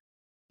nurses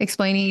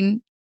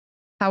explaining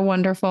how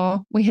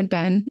wonderful we had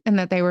been and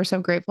that they were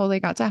so grateful they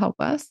got to help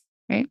us.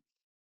 Right.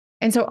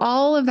 And so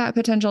all of that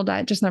potential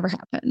debt just never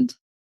happened,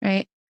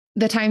 right?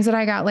 The times that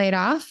I got laid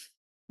off,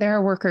 there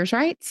are workers'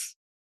 rights.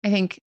 I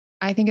think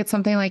it's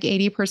something like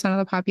 80% of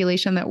the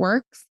population that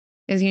works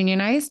is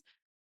unionized.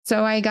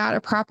 So I got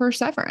a proper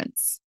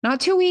severance, not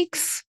 2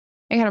 weeks.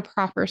 I got a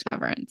proper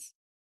severance.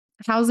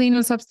 Housing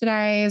is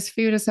subsidized,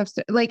 food is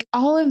subsidized, like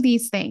all of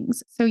these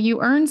things. So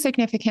you earn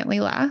significantly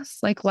less,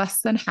 like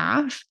less than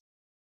half,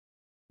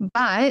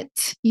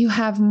 but you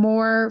have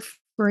more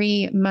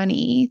free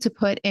money to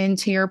put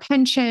into your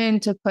pension,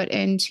 to put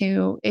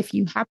into, if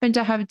you happen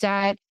to have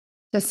debt,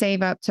 to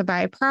save up to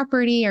buy a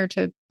property or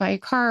to buy a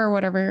car or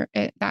whatever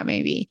that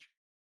may be.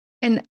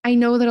 And I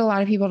know that a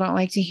lot of people don't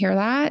like to hear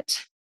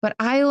that, but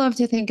I love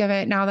to think of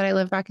it now that I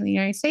live back in the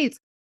United States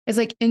as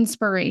like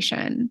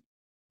inspiration.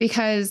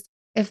 Because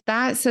if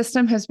that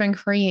system has been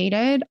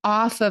created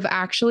off of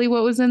actually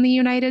what was in the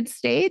United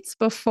States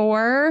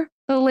before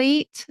the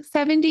late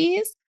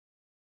 70s,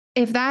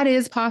 if that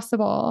is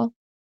possible,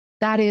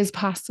 that is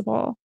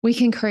possible. We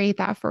can create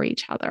that for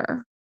each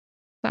other.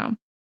 So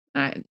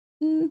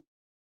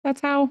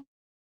that's how.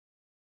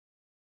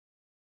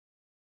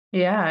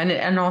 Yeah.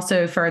 And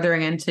also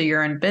furthering into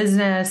your own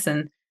business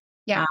and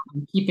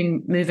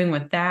keeping moving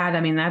with that. I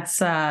mean, that's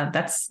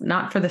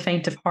not for the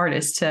faint of heart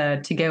is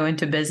to go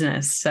into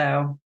business.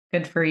 So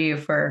good for you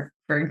for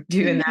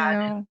doing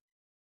that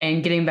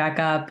and getting back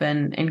up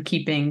and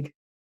keeping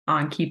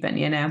on keeping,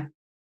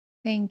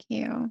 Thank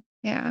you.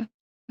 Yeah.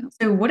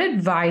 So what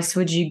advice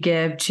would you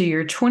give to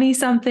your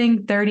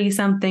 20-something,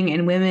 30-something,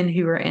 and women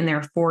who are in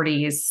their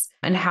 40s?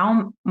 And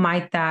how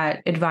might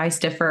that advice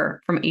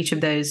differ from each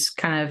of those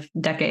kind of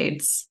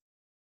decades?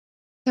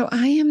 So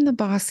I am the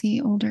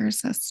bossy older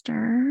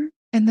sister,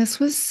 and this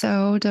was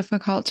so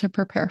difficult to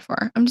prepare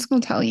for. I'm just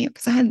going to tell you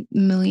because I had a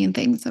million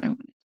things that I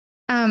wanted.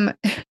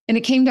 And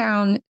it came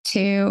down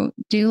to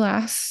do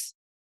less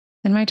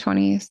in my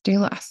 20s, do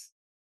less.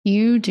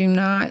 You do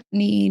not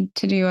need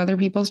to do other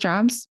people's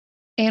jobs.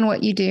 And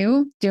what you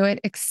do it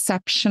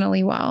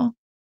exceptionally well.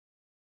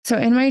 So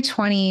in my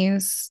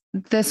 20s,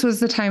 this was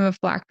the time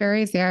of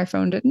BlackBerries. The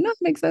iPhone did not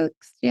exist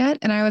yet.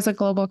 And I was a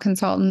global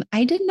consultant.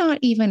 I did not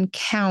even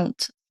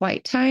count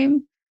flight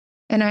time.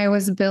 And I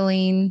was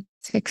billing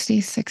 60,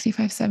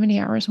 65, 70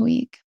 hours a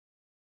week.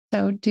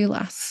 So do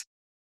less.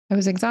 I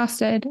was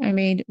exhausted. I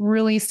made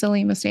really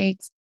silly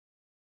mistakes.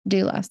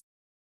 Do less.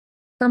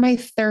 For my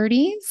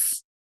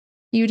 30s,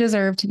 you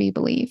deserve to be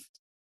believed.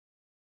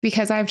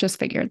 Because I've just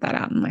figured that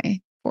out in my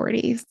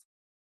 40s,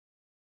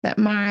 that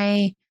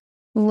my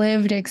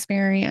lived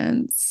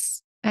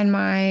experience and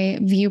my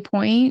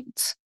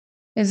viewpoint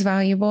is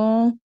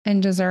valuable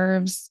and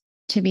deserves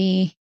to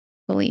be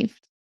believed.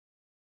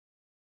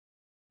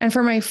 And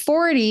for my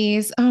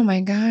 40s, oh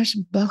my gosh,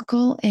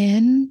 buckle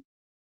in,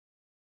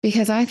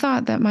 because I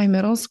thought that my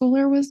middle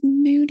schooler was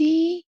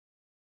moody.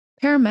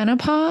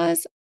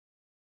 Perimenopause.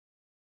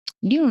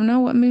 You don't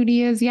know what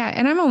moody is yet.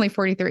 And I'm only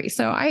 43,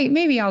 so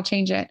maybe I'll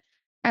change it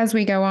as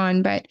we go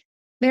on. But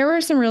there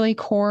were some really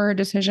core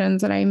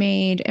decisions that I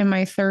made in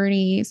my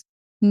 30s,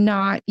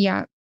 not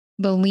yet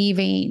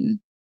believing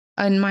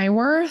in my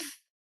worth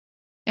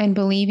and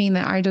believing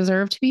that I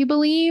deserve to be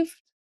believed.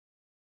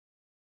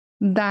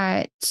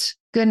 That,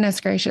 goodness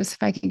gracious,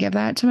 if I could give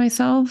that to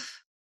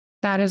myself,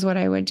 that is what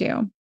I would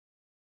do.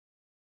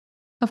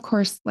 of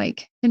course,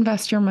 like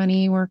invest your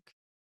money,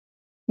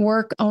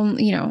 work on,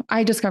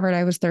 I discovered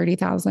I was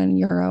 30,000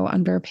 euro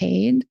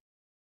underpaid.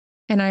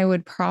 And I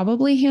would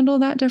probably handle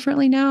that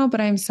differently now,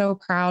 but I'm so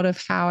proud of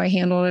how I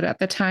handled it at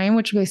the time,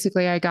 which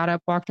basically I got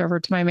up, walked over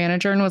to my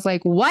manager and was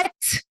like, what?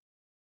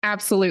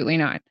 Absolutely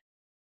not.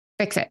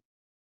 Fix it.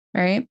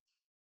 Right.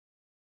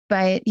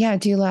 But yeah,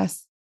 do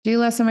less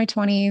in my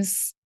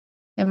 20s.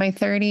 In my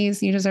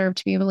 30s, you deserve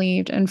to be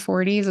believed. And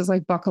 40s is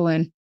like buckle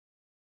in.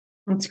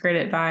 That's great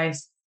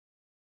advice.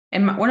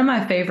 And one of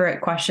my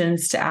favorite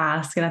questions to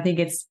ask, and I think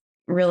it's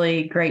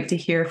really great to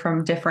hear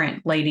from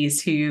different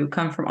ladies who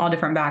come from all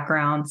different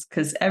backgrounds,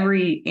 because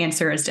every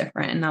answer is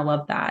different. And I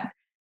love that.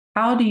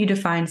 How do you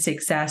define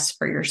success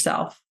for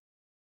yourself?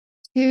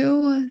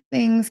 Two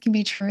things can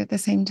be true at the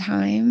same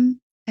time,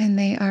 and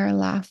they are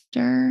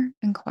laughter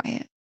and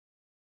quiet.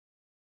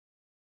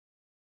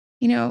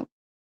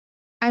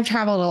 I've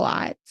traveled a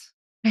lot.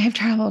 I have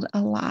traveled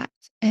a lot,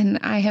 and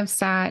I have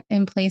sat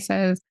in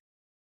places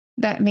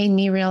that made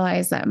me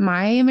realize that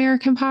my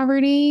American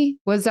poverty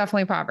was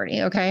definitely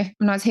poverty. Okay.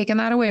 I'm not taking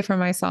that away from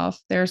myself.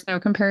 There's no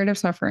comparative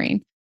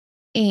suffering.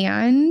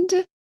 And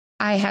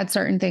I had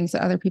certain things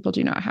that other people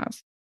do not have.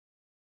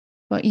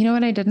 But you know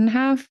what I didn't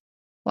have?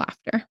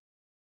 Laughter.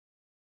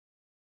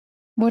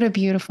 What a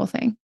beautiful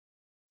thing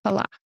to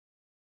laugh.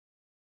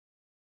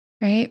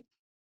 Right.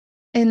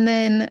 And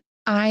then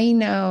I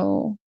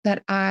know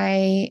that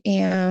I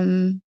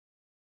am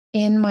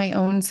in my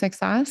own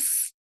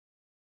success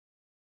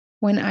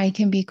when I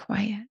can be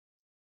quiet,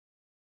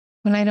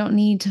 when I don't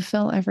need to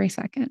fill every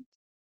second,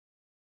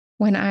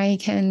 when I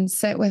can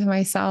sit with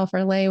myself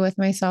or lay with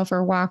myself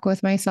or walk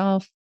with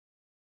myself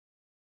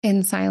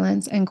in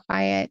silence and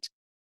quiet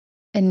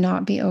and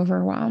not be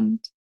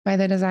overwhelmed by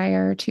the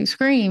desire to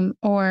scream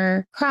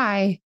or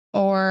cry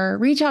or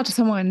reach out to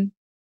someone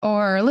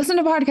or listen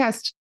to a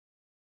podcast.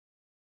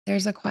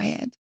 There's a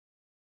quiet.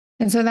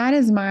 And so that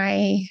is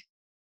my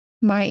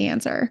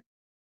answer.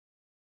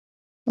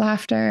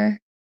 Laughter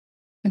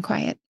and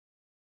quiet.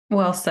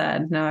 Well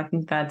said. No, I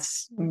think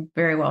that's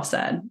very well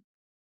said.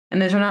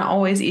 And those are not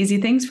always easy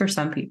things for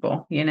some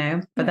people,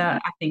 but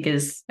that I think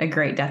is a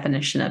great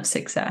definition of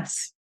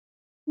success.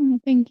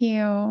 Thank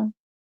you.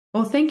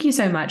 Well, thank you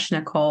so much,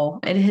 Nicole.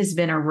 It has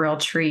been a real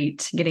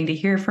treat getting to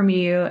hear from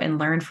you and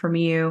learn from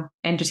you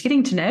and just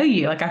getting to know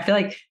you. Like, I feel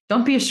like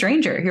don't be a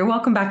stranger. You're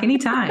welcome back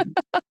anytime.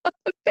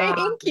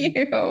 Thank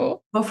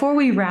you. Before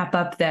we wrap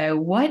up, though,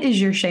 what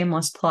is your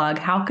shameless plug?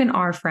 How can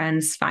our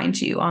friends find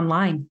you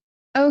online?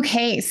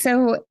 Okay,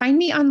 so find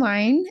me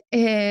online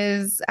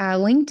is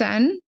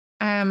LinkedIn.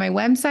 My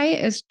website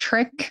is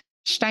Trick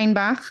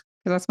Steinbach, because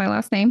that's my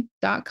last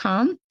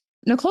name.com.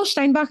 Nicole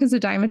Steinbach is a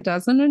dime a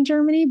dozen in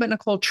Germany, but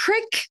Nicole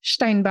Trick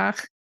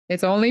Steinbach,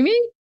 it's only me.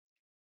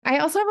 I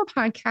also have a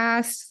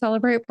podcast,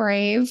 Celebrate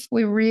Brave.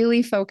 We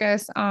really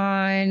focus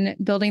on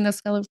building the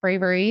skill of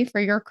bravery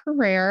for your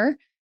career.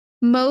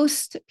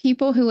 Most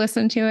people who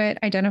listen to it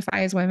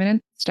identify as women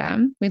in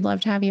STEM. We'd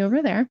love to have you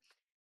over there.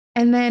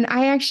 And then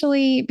I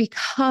actually,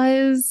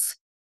 because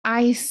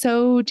I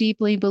so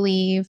deeply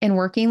believe in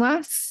working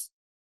less,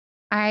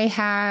 I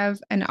have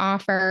an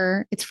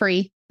offer. It's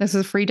free. This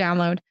is a free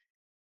download.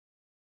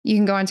 You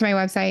can go onto my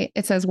website.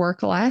 It says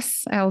Work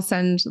Less. I'll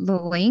send the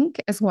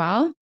link as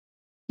well.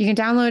 You can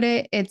download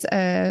it. It's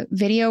a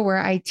video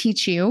where I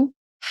teach you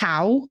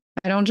how.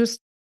 I don't just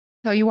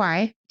tell you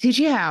why, teach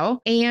you how.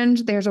 And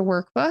there's a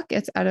workbook.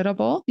 It's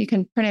editable. You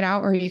can print it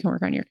out or you can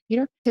work on your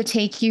computer to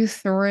take you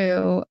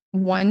through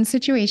one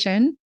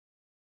situation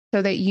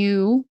so that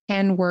you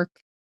can work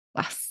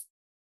less.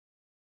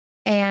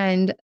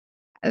 And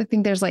I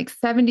think there's like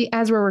 70,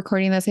 as we're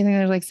recording this, I think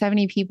there's like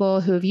 70 people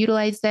who have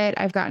utilized it.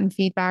 I've gotten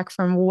feedback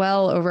from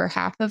well over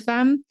half of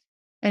them.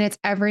 And it's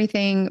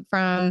everything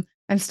from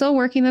I'm still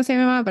working the same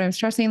amount, but I'm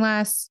stressing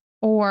less,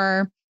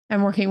 or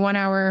I'm working 1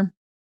 hour,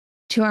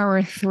 2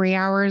 hours, 3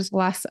 hours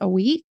less a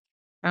week.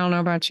 I don't know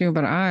about you,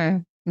 but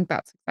I think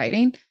that's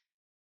exciting.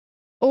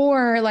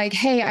 Or like,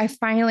 hey, I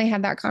finally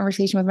had that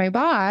conversation with my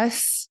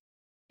boss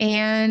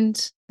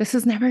and this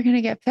is never going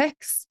to get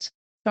fixed.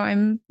 So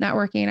I'm not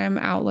working. I'm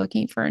out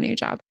looking for a new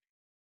job.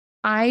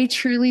 I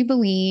truly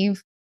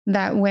believe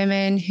that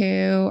women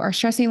who are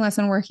stressing less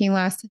and working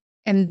less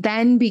and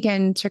then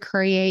begin to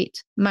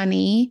create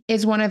money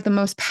is one of the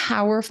most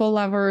powerful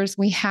levers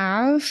we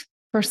have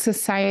for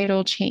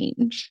societal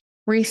change.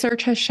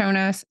 Research has shown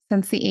us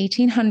since the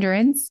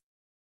 1800s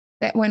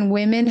that when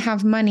women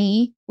have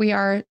money, we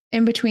are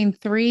in between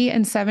 3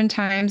 and 7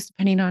 times,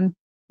 depending on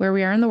where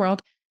we are in the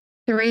world,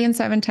 3 and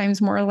 7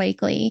 times more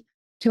likely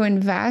to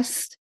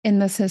invest in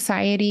the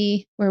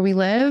society where we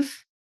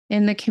live,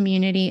 in the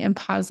community in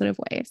positive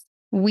ways.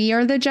 We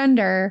are the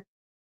gender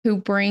who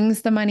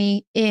brings the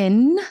money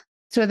in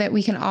so that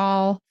we can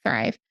all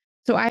thrive.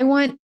 So I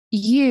want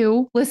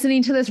you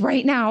listening to this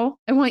right now,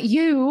 I want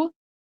you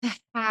to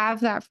have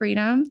that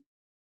freedom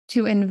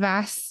to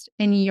invest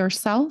in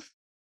yourself,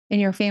 in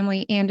your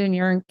family, and in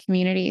your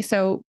community.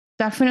 So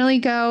definitely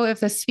go, if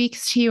this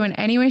speaks to you in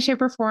any way,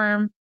 shape, or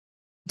form,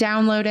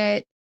 download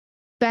it,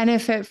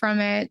 benefit from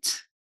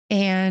it,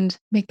 and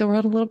make the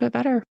world a little bit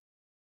better.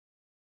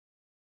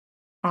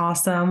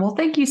 Awesome. Well,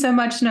 thank you so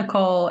much,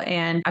 Nicole.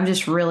 And I've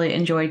just really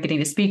enjoyed getting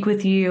to speak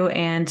with you.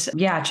 And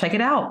yeah, check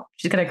it out.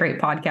 She's got a great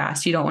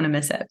podcast. You don't want to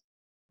miss it.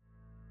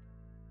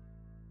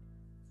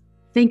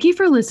 Thank you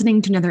for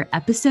listening to another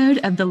episode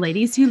of the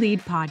Ladies Who Lead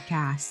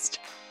podcast.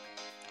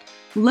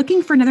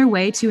 Looking for another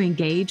way to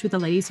engage with the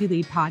Ladies Who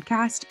Lead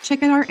podcast?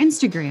 Check out our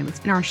Instagram. It's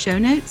in our show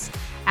notes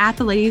at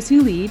the Ladies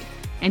Who Lead.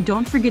 And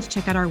don't forget to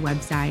check out our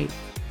website,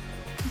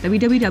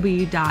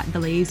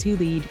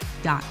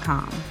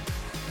 www.theladieswholead.com.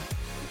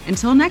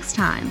 Until next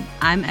time,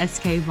 I'm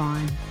SK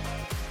Vaughn.